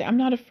up and say, I'm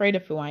not afraid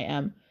of who I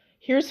am.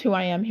 Here's who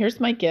I am. Here's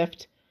my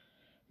gift.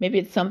 Maybe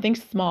it's something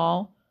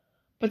small,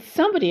 but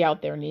somebody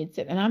out there needs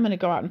it. And I'm going to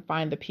go out and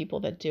find the people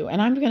that do.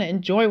 And I'm going to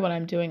enjoy what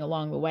I'm doing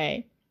along the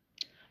way.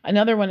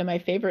 Another one of my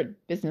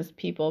favorite business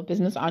people,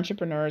 business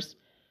entrepreneurs,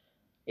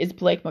 is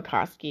Blake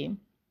McCoskey.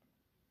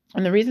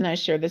 And the reason I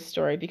share this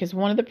story, because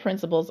one of the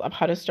principles of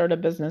how to start a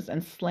business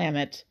and slam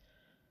it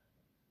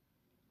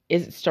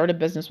is start a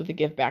business with a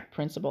give back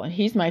principle. And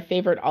he's my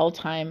favorite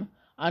all-time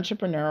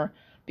entrepreneur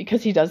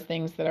because he does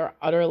things that are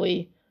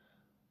utterly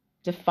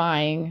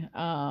defying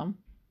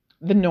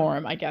the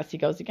norm. I guess he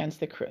goes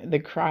against the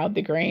crowd,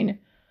 the grain.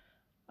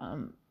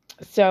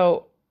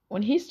 So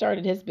when he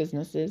started his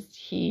businesses,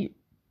 he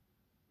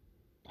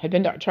had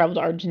traveled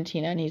to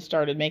Argentina and he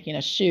started making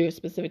a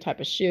specific type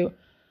of shoe.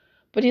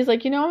 But he's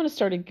like, I want to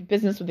start a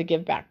business with a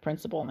give back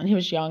principle. And he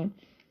was young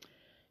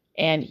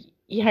and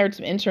he hired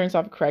some interns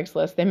off of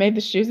Craigslist. They made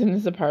the shoes in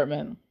his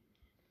apartment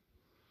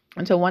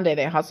until one day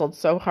they hustled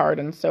so hard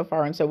and so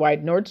far and so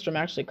wide. Nordstrom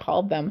actually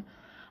called them.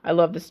 I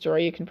love the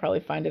story. You can probably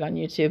find it on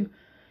YouTube.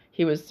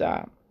 He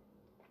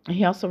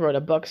also wrote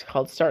a book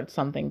called Start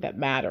Something That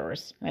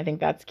Matters. And I think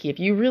that's key. If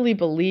you really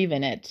believe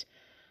in it,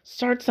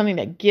 start something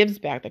that gives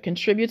back, that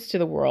contributes to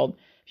the world.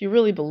 If you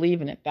really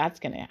believe in it, that's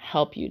going to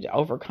help you to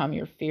overcome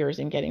your fears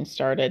in getting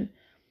started.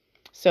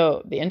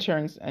 So the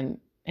interns in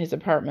his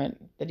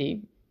apartment that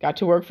he got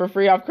to work for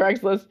free off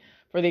Craigslist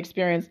for the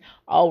experience,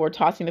 all were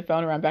tossing the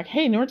phone around back.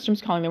 Hey,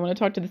 Nordstrom's calling. They want to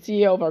talk to the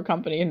CEO of our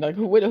company. And like,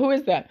 who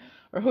is that?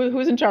 Or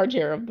who's in charge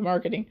here of the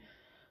marketing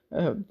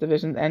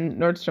division? And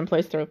Nordstrom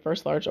placed their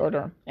first large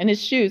order. And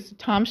his shoes,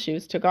 Tom's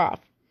shoes, took off.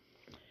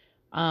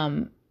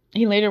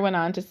 He later went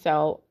on to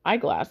sell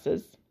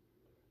eyeglasses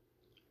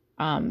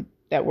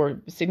that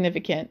were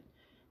significant,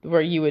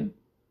 where you would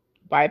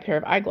buy a pair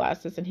of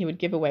eyeglasses and he would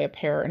give away a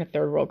pair in a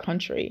third world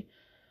country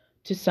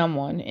to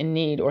someone in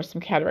need or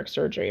some cataract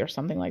surgery or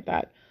something like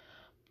that.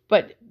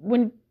 But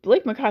when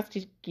Blake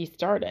McCoskey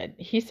started,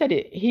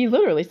 he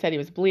literally said he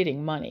was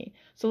bleeding money.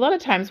 So a lot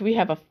of times we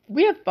have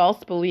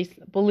false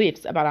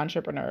beliefs about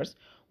entrepreneurs.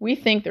 We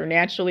think they're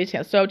naturally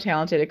so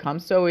talented, it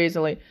comes so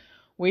easily.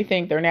 We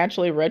think they're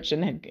naturally rich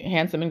and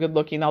handsome and good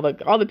looking. All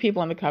the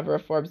people on the cover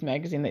of Forbes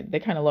magazine, they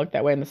kind of look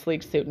that way in the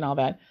sleek suit and all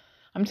that.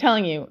 I'm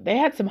telling you, they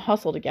had some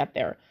hustle to get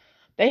there.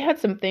 They had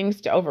some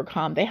things to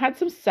overcome. They had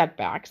some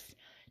setbacks.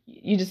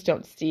 You just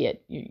don't see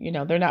it.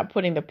 They're not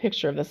putting the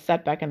picture of the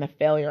setback and the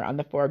failure on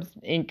the Forbes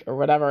Inc. or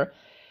whatever.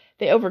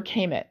 They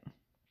overcame it.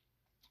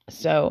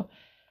 So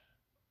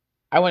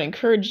I want to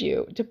encourage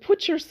you to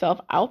put yourself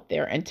out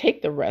there and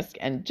take the risk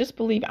and just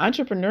believe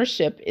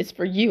entrepreneurship is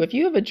for you. If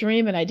you have a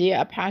dream, an idea,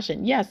 a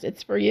passion, yes,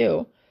 it's for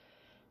you.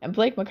 And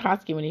Blake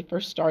McCoskey, when he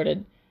first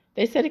started,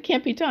 they said it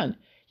can't be done.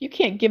 You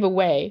can't give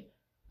away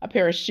a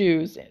pair of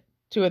shoes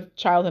to a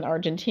child in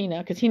Argentina,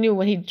 because he knew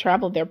when he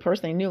traveled there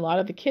personally, he knew a lot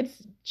of the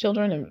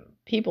children and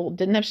people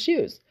didn't have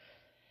shoes.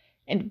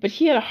 But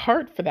he had a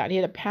heart for that. He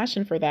had a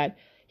passion for that.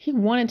 He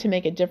wanted to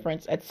make a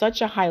difference at such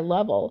a high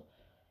level.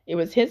 It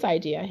was his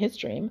idea, his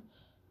dream.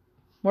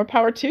 More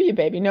power to you,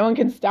 baby. No one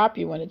can stop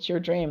you when it's your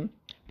dream.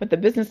 But the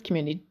business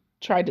community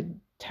tried to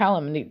tell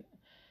him,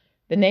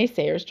 the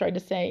naysayers tried to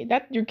say,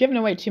 that you're giving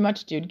away too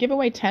much, dude. Give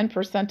away 10%,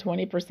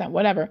 20%,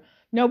 whatever.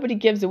 Nobody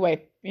gives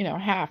away,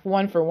 half,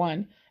 1 for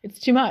 1. It's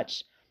too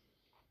much.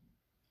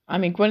 I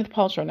mean, Gwyneth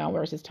Paltrow now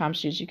wears his Tom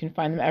shoes. You can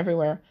find them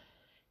everywhere.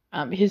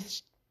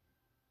 His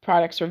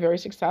products are very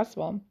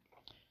successful.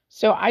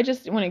 So I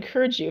just want to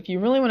encourage you, if you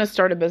really want to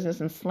start a business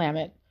and slam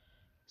it,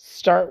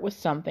 start with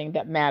something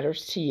that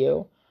matters to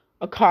you,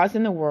 a cause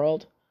in the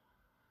world,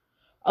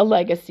 a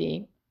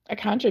legacy, a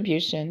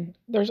contribution.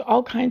 There's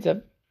all kinds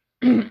of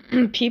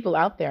people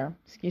out there,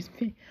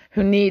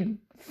 who need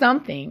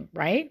something,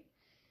 right?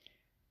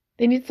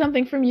 They need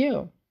something from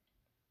you.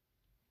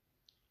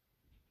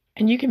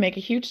 And you can make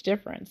a huge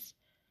difference.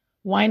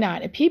 Why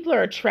not? If people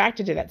are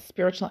attracted to that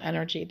spiritual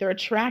energy, they're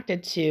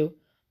attracted to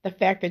the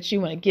fact that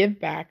you want to give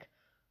back,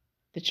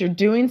 that you're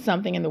doing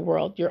something in the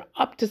world, you're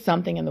up to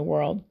something in the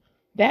world,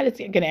 that is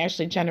going to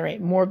actually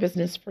generate more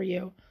business for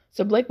you.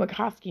 So Blake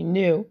McCoskey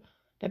knew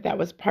that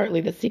was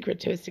partly the secret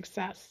to his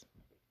success.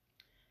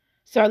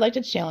 So I'd like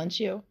to challenge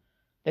you.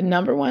 The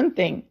number one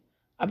thing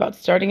about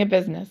starting a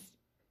business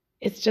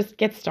is just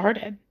get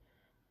started.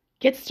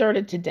 Get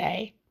started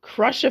today.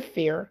 Crush a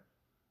fear.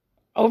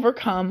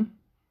 Overcome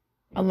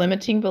a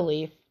limiting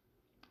belief.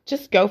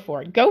 Just go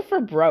for it. Go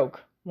for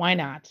broke. Why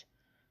not?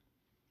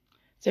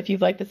 So if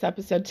you've liked this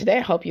episode today,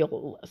 I hope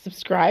you'll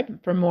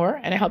subscribe for more,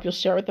 and I hope you'll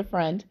share with a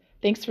friend.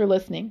 Thanks for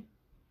listening.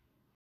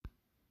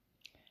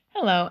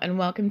 Hello, and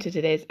welcome to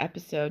today's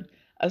episode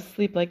of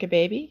Sleep Like a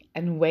Baby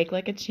and Wake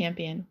Like a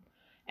Champion.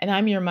 and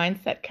I'm your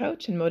mindset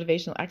coach and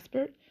motivational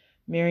expert,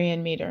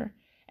 Marianne Meter.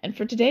 And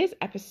for today's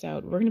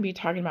episode, we're going to be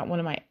talking about one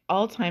of my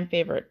all-time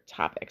favorite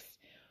topics,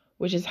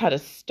 which is how to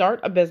start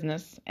a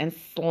business and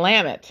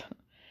slam it.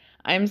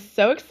 I'm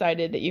so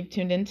excited that you've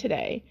tuned in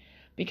today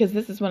because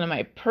this is one of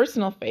my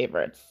personal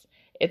favorites.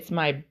 It's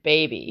my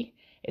baby.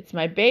 It's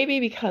my baby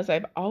because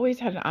I've always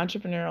had an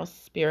entrepreneurial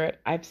spirit.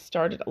 I've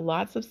started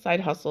lots of side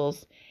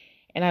hustles,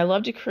 and I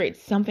love to create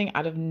something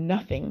out of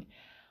nothing.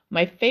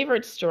 My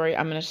favorite story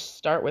I'm going to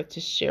start with to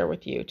share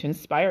with you, to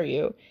inspire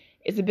you,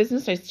 is a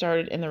business I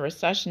started in the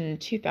recession in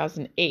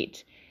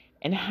 2008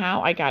 and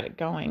how I got it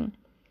going.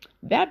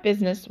 That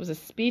business was a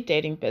speed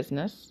dating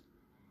business,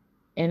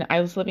 and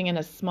I was living in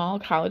a small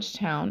college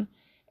town,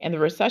 and the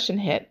recession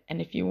hit.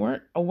 And if you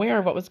weren't aware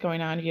of what was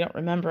going on, if you don't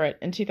remember it,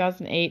 in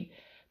 2008,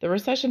 the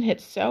recession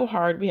hit so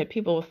hard. We had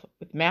people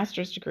with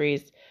master's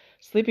degrees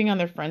sleeping on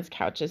their friends'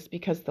 couches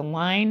because the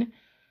line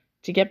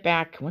to get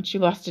back, once you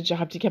lost a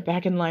job, to get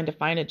back in line to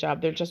find a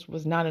job, there just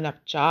was not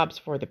enough jobs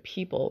for the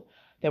people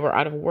that were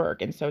out of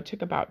work. And so it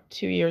took about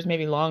 2 years,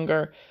 maybe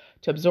longer,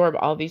 to absorb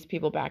all these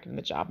people back in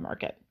the job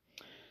market.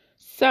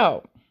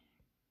 So,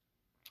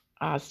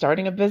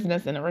 starting a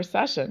business in a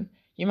recession,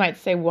 you might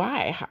say,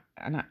 why?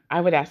 And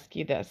I would ask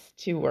you this,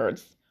 2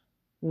 words: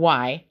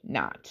 why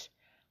not?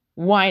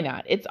 Why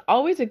not? It's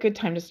always a good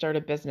time to start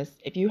a business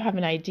if you have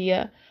an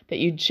idea that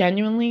you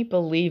genuinely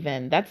believe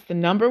in. That's the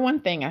number one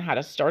thing on how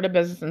to start a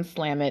business and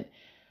slam it.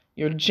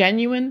 Your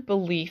genuine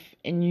belief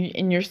in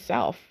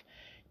yourself.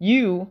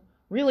 You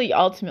really,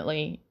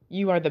 ultimately,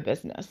 you are the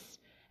business.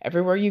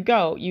 Everywhere you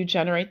go, you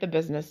generate the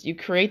business. You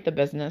create the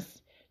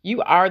business.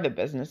 You are the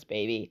business,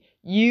 baby.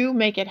 You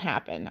make it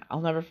happen.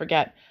 I'll never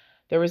forget.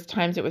 There was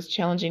times it was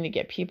challenging to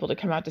get people to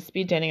come out to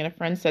speed dating, and a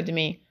friend said to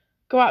me,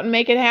 "Go out and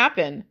make it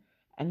happen."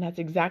 And that's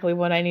exactly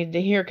what I needed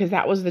to hear, because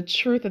that was the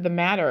truth of the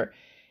matter,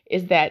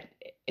 is that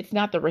it's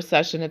not the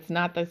recession, it's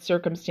not the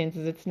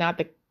circumstances, it's not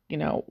the,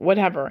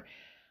 whatever.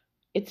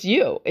 It's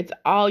you. It's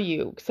all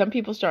you. Some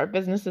people start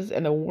businesses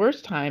in the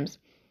worst times.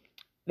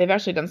 They've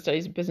actually done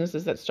studies of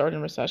businesses that start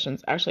in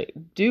recessions actually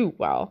do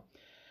well.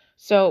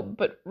 So,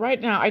 but right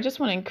now, I just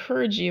want to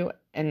encourage you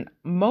and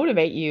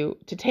motivate you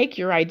to take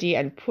your idea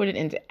and put it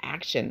into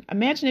action.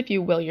 Imagine, if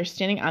you will, you're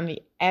standing on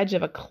the edge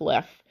of a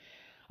cliff,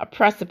 a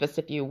precipice,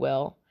 if you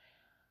will,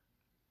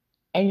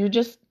 and you're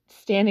just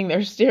standing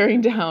there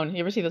staring down. You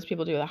ever see those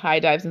people do the high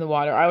dives in the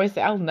water? I always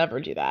say, I'll never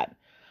do that.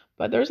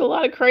 But there's a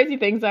lot of crazy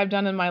things I've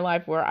done in my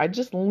life where I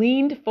just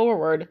leaned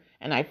forward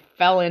and I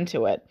fell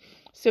into it.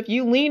 So if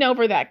you lean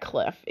over that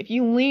cliff, if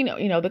you lean,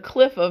 the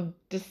cliff of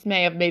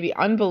dismay, of maybe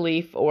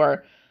unbelief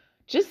or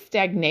just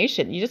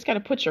stagnation, you just got to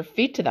put your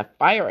feet to the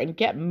fire and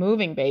get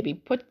moving, baby.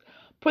 Put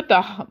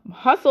the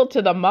hustle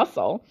to the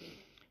muscle.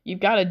 You've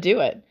got to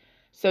do it.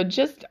 So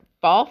just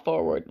fall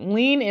forward,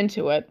 lean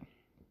into it.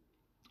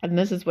 And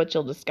this is what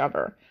you'll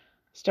discover.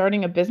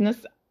 Starting a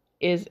business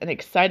is an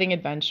exciting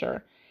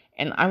adventure.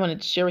 And I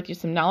want to share with you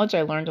some knowledge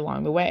I learned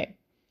along the way.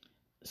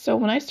 So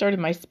when I started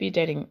my speed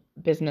dating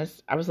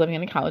business, I was living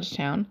in a college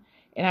town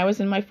and I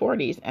was in my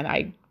 40s and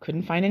I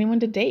couldn't find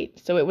anyone to date.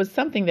 So it was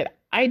something that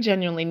I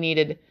genuinely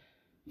needed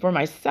for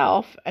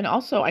myself. And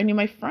also I knew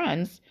my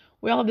friends,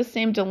 we all had the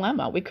same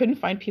dilemma. We couldn't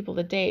find people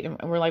to date. And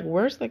we're like,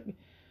 where's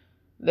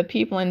the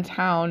people in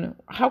town?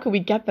 How can we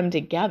get them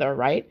together,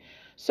 right?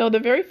 So the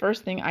very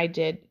first thing I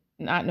did,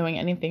 not knowing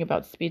anything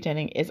about speed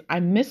dating, is I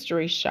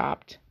mystery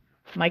shopped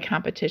my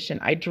competition.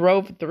 I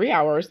drove 3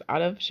 hours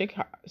out of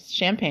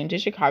Champaign to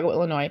Chicago,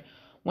 Illinois,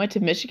 went to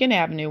Michigan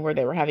Avenue where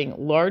they were having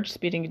large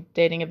speed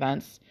dating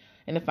events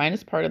in the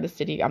finest part of the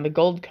city on the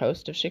Gold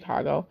Coast of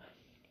Chicago,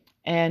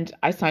 and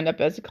I signed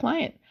up as a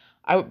client.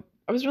 I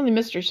was really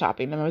mystery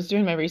shopping them. I was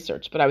doing my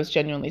research, but I was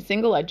genuinely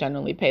single. I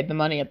genuinely paid the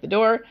money at the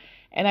door,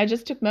 and I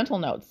just took mental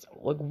notes.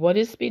 Like, what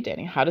is speed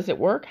dating? How does it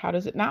work? How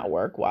does it not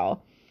work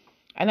well?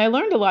 And I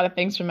learned a lot of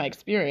things from my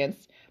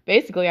experience.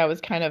 Basically, I was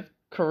kind of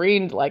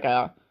careened like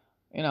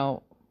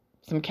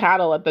some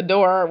cattle at the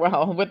door,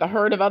 well, with a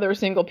herd of other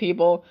single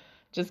people.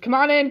 Just come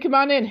on in,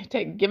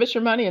 give us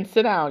your money and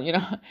sit down,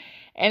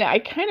 And I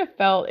kind of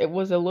felt it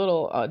was a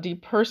little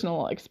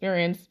depersonalizing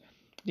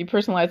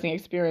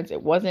experience.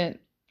 It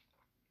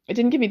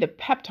didn't give me the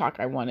pep talk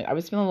I wanted. I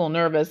was feeling a little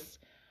nervous.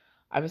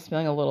 I was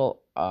feeling a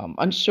little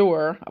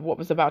unsure of what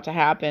was about to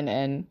happen,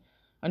 and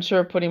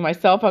unsure of putting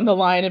myself on the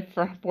line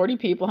for 40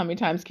 people. How many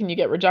times can you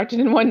get rejected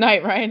in one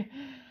night, right?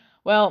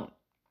 Well,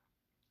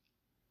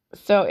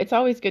 so it's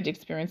always good to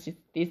experience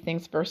these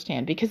things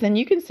firsthand, because then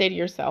you can say to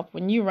yourself,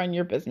 when you run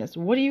your business,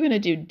 what are you going to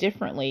do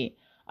differently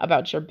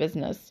about your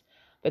business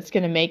that's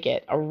going to make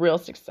it a real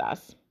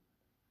success?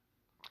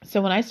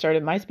 So when I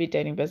started my speed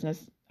dating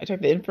business, I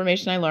took the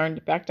information I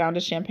learned back down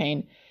to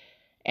Champaign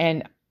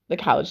and the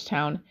college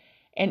town.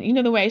 And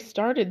the way I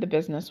started the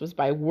business was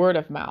by word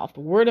of mouth.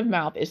 Word of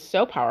mouth is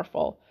so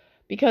powerful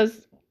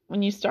because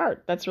when you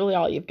start, that's really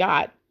all you've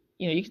got.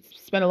 You can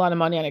spend a lot of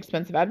money on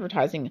expensive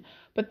advertising,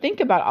 but think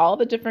about all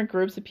the different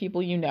groups of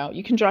people you know.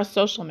 You can draw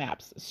social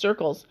maps,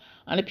 circles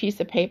on a piece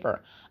of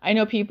paper. I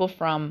know people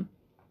from,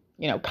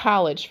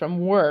 college, from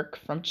work,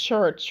 from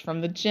church,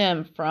 from the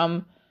gym,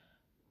 from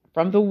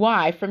from the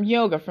Y, from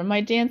yoga, from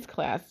my dance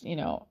class,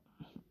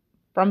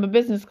 from a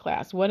business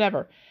class,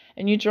 whatever.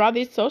 And you draw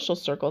these social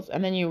circles,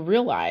 and then you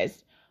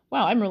realize,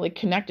 wow, I'm really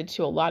connected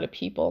to a lot of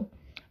people.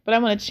 But I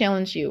want to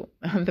challenge you.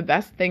 The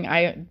best thing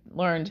I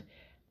learned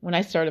when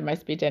I started my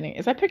speed dating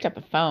is I picked up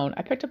the phone.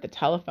 I picked up the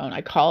telephone.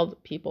 I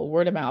called people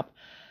word of mouth.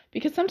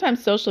 Because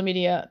sometimes social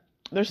media,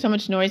 there's so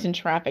much noise and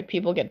traffic.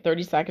 People get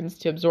 30 seconds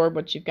to absorb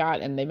what you've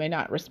got, and they may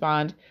not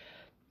respond.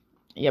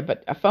 Yeah,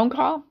 but a phone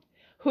call?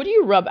 Who do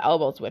you rub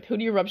elbows with? Who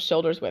do you rub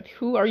shoulders with?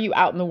 Who are you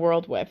out in the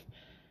world with?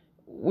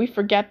 We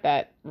forget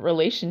that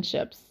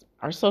relationships,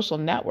 our social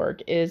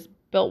network, is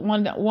built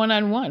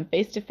one-on-one,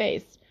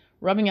 face-to-face,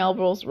 rubbing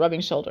elbows,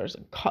 rubbing shoulders.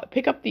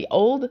 Pick up the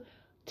old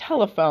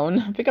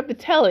telephone, pick up the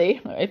telly,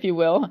 if you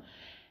will,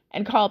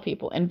 and call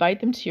people.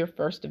 Invite them to your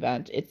first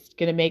event. It's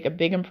going to make a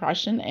big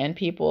impression, and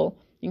you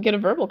can get a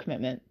verbal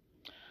commitment.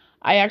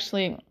 I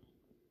actually,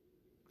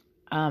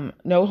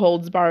 no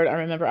holds barred. I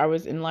remember I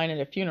was in line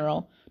at a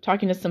funeral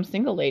talking to some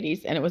single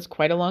ladies, and it was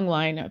quite a long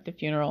line at the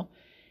funeral.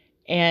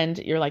 And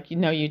you're like,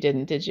 no, you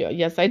didn't, did you?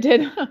 Yes, I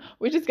did.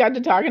 We just got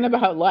to talking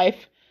about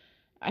life.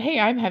 Hey,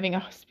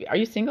 are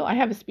you single? I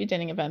have a speed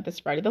dating event this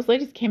Friday. Those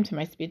ladies came to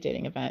my speed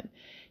dating event.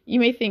 You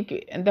may think,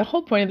 and the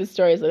whole point of the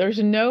story is that there's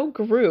no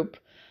group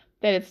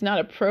that it's not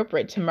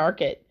appropriate to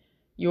market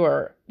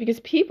because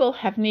people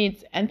have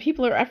needs and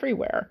people are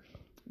everywhere.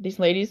 These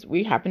ladies,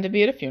 we happen to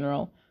be at a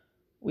funeral.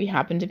 We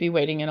happen to be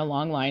waiting in a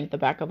long line at the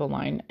back of the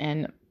line,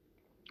 and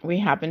we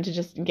happen to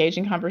just engage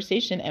in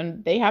conversation,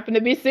 and they happen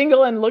to be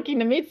single and looking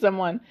to meet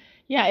someone.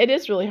 Yeah, it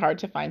is really hard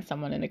to find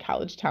someone in a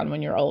college town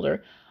when you're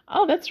older.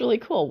 Oh, that's really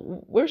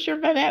cool. Where's your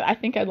event at? I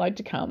think I'd like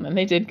to come. And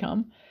they did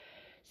come.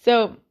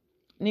 So,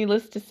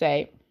 needless to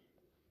say,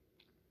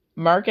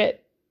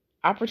 market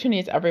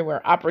opportunities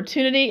everywhere.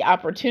 Opportunity,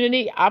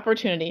 opportunity,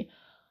 opportunity.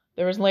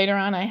 There was later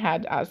on, I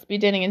had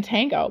speed dating and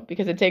tango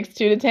because it takes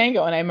two to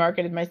tango, and I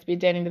marketed my speed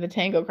dating to the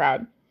tango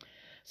crowd.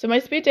 So my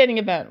speed dating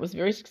event was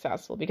very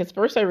successful because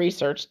first I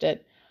researched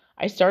it.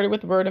 I started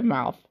with word of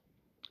mouth,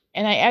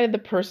 and I added the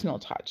personal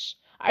touch.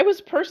 I was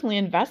personally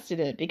invested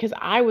in it because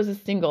I was a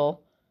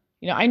single.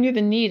 I knew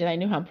the need and I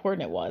knew how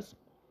important it was.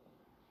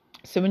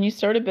 So when you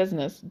start a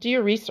business, do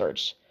your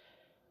research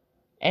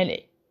and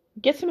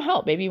get some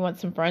help. Maybe you want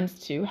some friends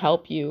to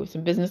help you,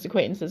 some business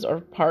acquaintances or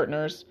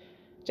partners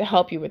to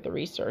help you with the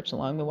research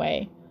along the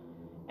way.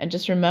 And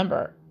just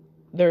remember,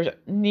 their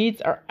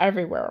needs are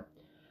everywhere.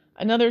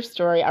 Another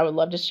story I would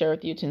love to share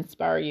with you to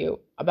inspire you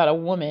about a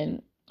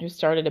woman who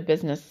started a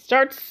business,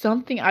 starts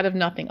something out of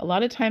nothing. A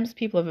lot of times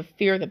people have a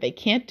fear that they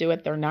can't do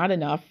it, they're not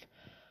enough,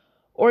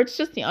 or it's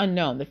just the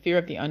unknown, the fear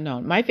of the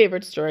unknown. My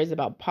favorite story is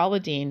about Paula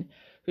Deen,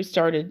 who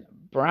started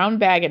brown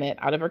bagging it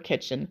out of her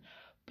kitchen.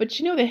 But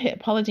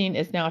Paula Deen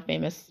is now a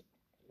famous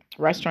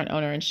restaurant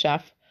owner and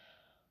chef.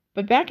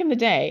 But back in the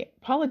day,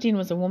 Paula Deen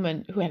was a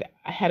woman who had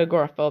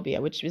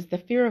agoraphobia, which was the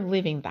fear of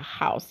leaving the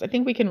house. I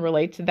think we can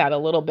relate to that a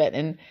little bit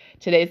in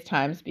today's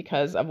times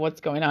because of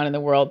what's going on in the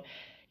world.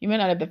 You may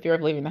not have the fear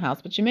of leaving the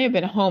house, but you may have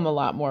been home a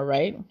lot more,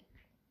 right?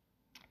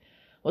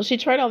 Well, she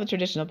tried all the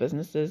traditional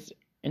businesses,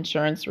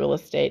 insurance, real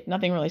estate.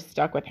 Nothing really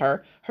stuck with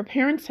her. Her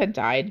parents had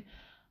died.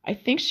 I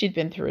think she'd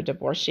been through a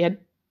divorce. She had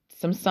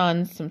some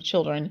sons, some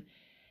children.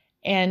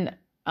 And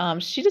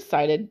she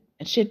decided,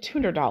 and she had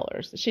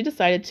 $200. She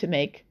decided to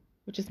make,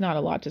 which is not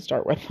a lot to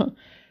start with,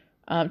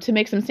 to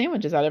make some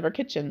sandwiches out of her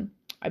kitchen.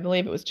 I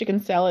believe it was chicken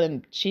salad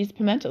and cheese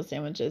pimento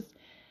sandwiches.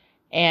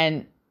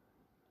 And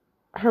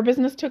her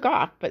business took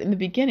off. But in the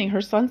beginning,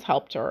 her sons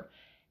helped her.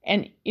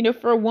 And,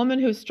 for a woman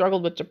who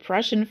struggled with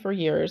depression for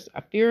years,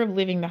 a fear of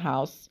leaving the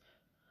house,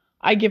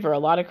 I give her a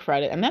lot of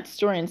credit. And that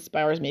story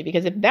inspires me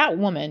because if that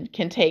woman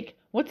can take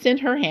what's in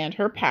her hand,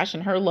 her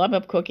passion, her love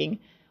of cooking,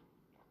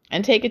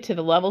 and take it to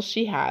the level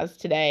she has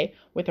today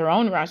with her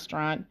own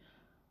restaurant,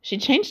 she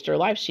changed her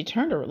life. She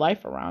turned her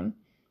life around.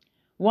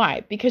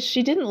 Why? Because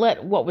she didn't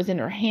let what was in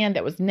her hand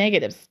that was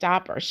negative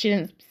stop her. She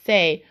didn't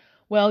say,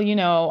 well,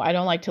 I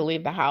don't like to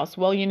leave the house.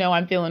 Well,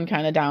 I'm feeling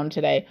kind of down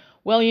today.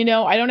 Well,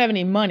 I don't have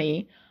any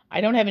money.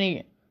 I don't have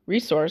any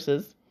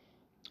resources.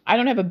 I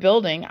don't have a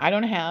building. I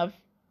don't have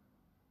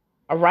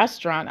a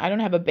restaurant. I don't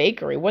have a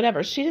bakery,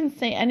 whatever. She didn't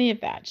say any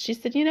of that. She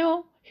said,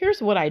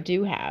 here's what I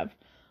do have.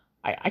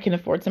 I can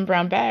afford some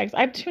brown bags.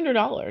 I have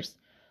 $200.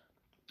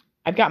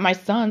 I've got my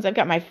sons. I've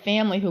got my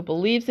family who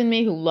believes in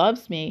me, who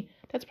loves me.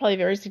 That's probably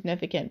very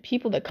significant.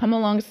 People that come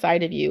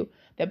alongside of you,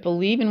 that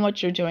believe in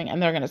what you're doing,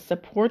 and they're going to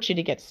support you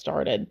to get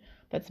started.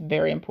 That's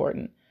very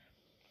important.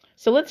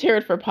 So let's hear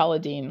it for Paula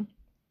Deen.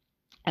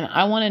 And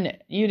I want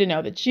you to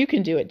know that you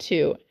can do it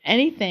too.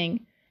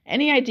 Anything,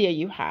 any idea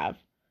you have,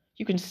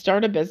 you can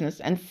start a business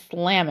and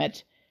slam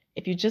it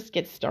if you just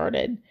get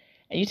started.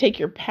 And you take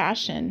your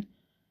passion,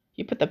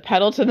 you put the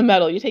pedal to the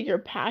metal, you take your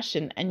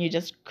passion and you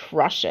just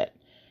crush it.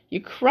 You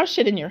crush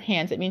it in your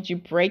hands. It means you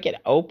break it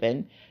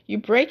open. You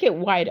break it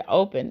wide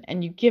open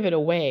and you give it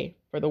away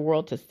for the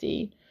world to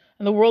see.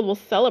 And the world will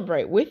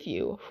celebrate with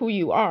you who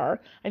you are.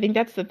 I think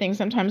that's the thing.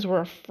 Sometimes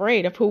we're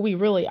afraid of who we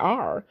really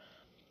are.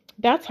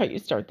 That's how you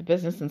start the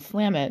business and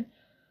slam it.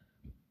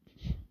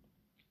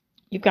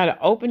 you've got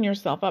to open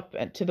yourself up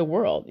to the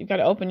world. You've got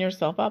to open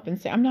yourself up and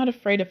say, I'm not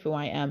afraid of who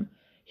I am.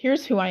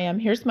 Here's who I am.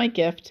 Here's my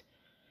gift.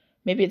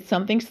 Maybe it's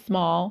something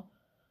small,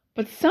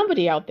 but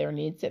somebody out there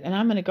needs it. And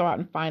I'm going to go out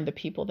and find the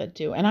people that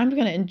do. And I'm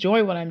going to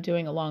enjoy what I'm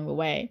doing along the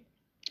way.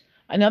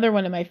 Another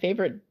one of my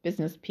favorite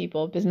business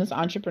people, business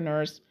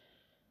entrepreneurs,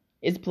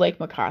 is Blake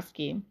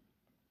McCoskey.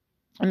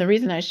 And the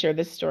reason I share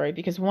this story,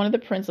 because one of the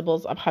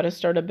principles of how to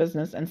start a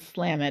business and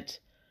slam it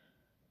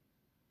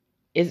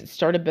is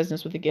start a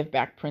business with a give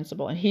back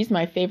principle. And he's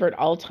my favorite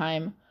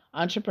all-time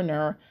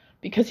entrepreneur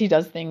because he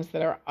does things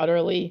that are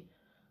utterly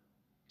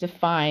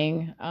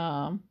defying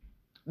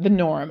the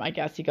norm, I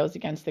guess. He goes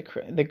against the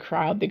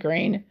crowd, the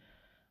grain.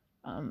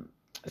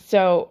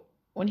 So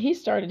when he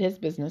started his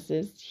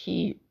businesses,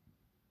 he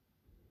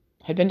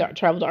had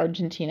traveled to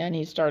Argentina, and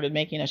he started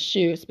making a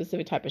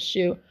specific type of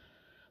shoe.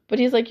 But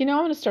he's like, I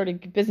want to start a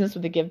business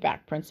with a give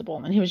back principle.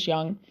 And he was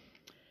young,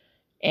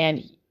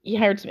 and he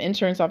hired some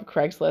interns off of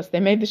Craigslist. They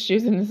made the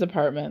shoes in his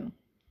apartment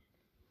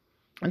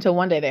until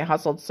one day they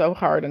hustled so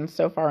hard and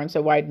so far and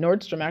so wide.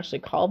 Nordstrom actually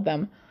called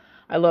them.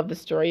 I love the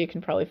story. You can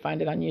probably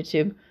find it on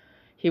YouTube.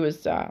 He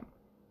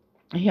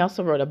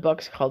also wrote a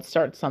book called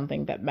Start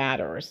Something That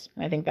Matters.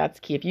 And I think that's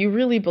key. If you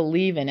really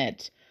believe in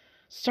it,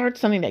 start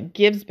something that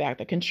gives back,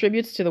 that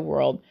contributes to the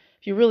world.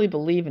 If you really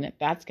believe in it,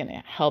 that's going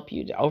to help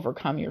you to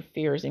overcome your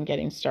fears in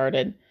getting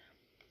started.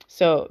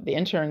 So the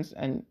interns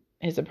in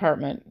his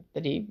apartment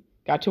that he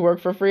got to work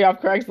for free off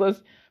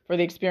Craigslist for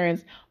the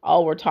experience,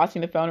 all were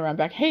tossing the phone around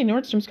back. Hey,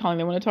 Nordstrom's calling.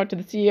 They want to talk to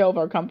the CEO of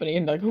our company.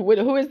 And like,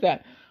 who is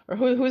that? Or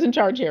who's in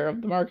charge here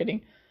of the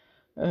marketing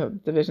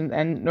division?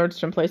 And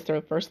Nordstrom placed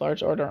their first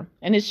large order.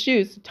 And his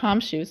shoes,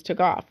 Tom's shoes, took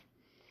off.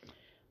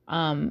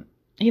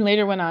 He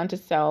later went on to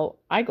sell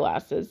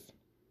eyeglasses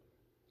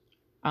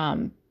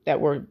that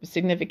were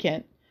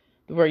significant,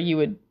 where you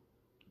would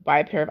buy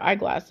a pair of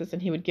eyeglasses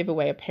and he would give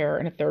away a pair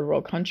in a third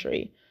world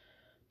country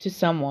to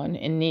someone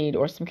in need,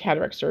 or some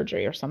cataract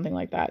surgery or something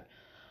like that.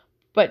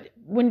 But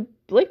when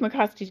Blake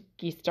McCoskey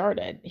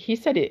started,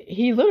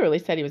 he literally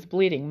said he was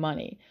bleeding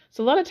money.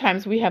 So a lot of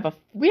times we have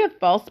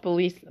false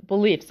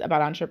beliefs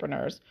about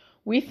entrepreneurs.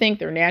 We think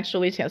they're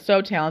naturally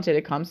so talented,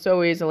 it comes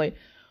so easily.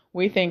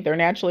 We think they're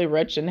naturally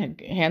rich and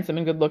handsome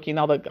and good looking.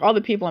 All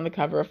the people on the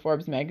cover of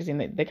Forbes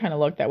magazine, they kind of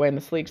look that way in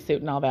the sleek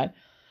suit and all that.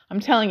 I'm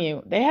telling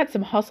you, they had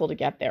some hustle to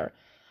get there.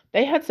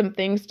 They had some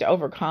things to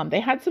overcome.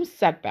 They had some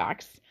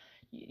setbacks.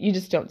 You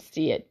just don't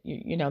see it.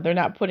 They're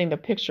not putting the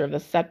picture of the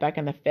setback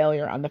and the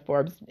failure on the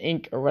Forbes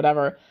Inc. or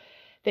whatever.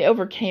 They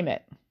overcame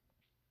it.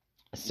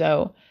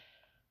 So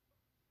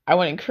I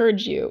want to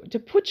encourage you to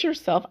put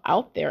yourself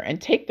out there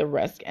and take the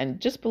risk, and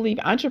just believe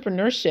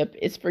entrepreneurship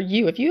is for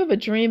you. If you have a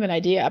dream, an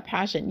idea, a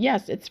passion,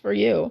 yes, it's for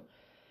you.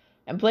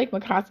 And Blake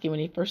McCoskey, when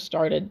he first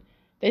started,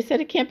 they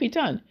said it can't be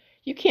done.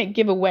 You can't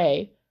give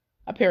away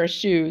a pair of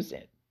shoes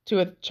to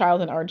a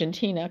child in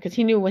Argentina, because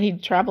he knew when he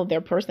traveled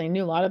there personally, he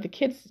knew a lot of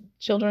the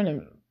children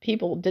and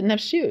people didn't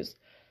have shoes.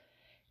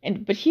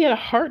 But he had a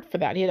heart for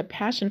that. He had a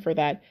passion for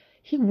that.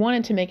 He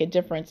wanted to make a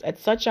difference at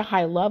such a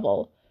high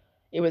level.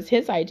 It was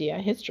his idea,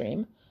 his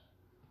dream.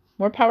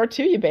 More power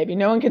to you, baby.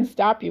 No one can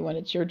stop you when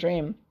it's your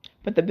dream.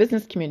 But the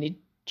business community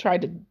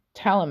tried to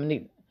tell him,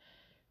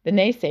 the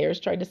naysayers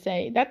tried to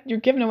say, that you're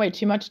giving away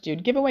too much,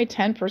 dude. Give away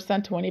 10%,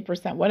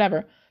 20%,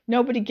 whatever.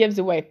 Nobody gives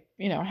away,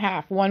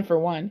 half, 1 for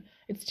 1.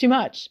 It's too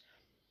much.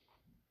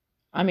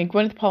 I mean,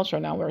 Gwyneth Paltrow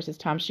now wears his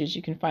Tom shoes.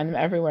 You can find them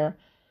everywhere.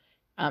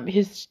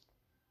 His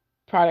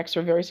products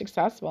are very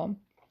successful.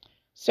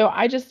 So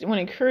I just want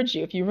to encourage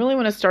you, if you really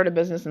want to start a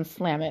business and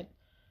slam it,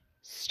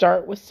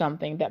 start with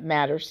something that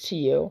matters to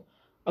you,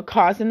 a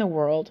cause in the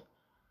world,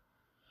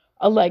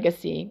 a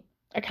legacy,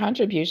 a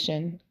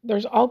contribution.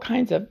 There's all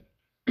kinds of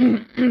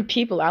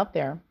people out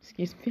there,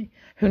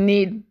 who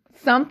need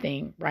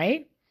something,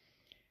 right?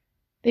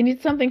 They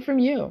need something from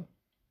you.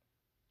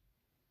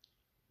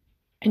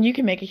 And you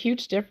can make a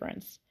huge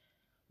difference.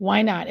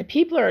 Why not? If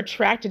people are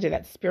attracted to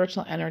that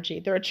spiritual energy,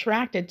 they're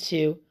attracted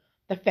to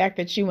the fact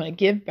that you want to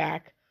give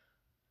back,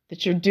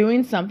 that you're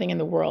doing something in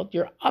the world,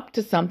 you're up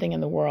to something in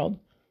the world,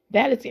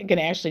 that is going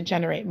to actually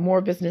generate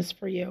more business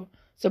for you.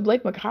 So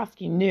Blake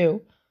McCoskey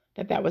knew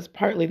that was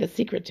partly the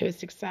secret to his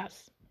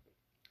success.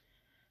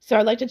 So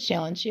I'd like to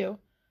challenge you.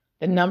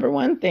 The number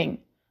one thing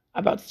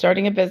about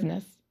starting a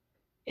business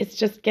is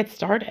just get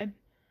started.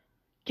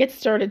 Get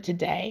started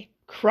today.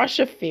 Crush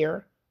a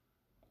fear.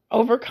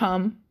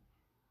 Overcome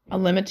a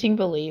limiting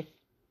belief.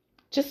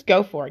 Just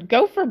go for it.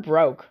 Go for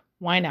broke.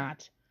 Why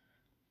not?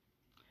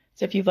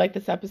 So if you've liked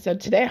this episode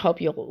today, I hope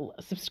you'll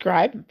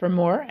subscribe for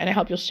more, and I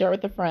hope you'll share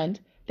with a friend.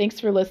 Thanks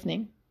for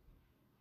listening.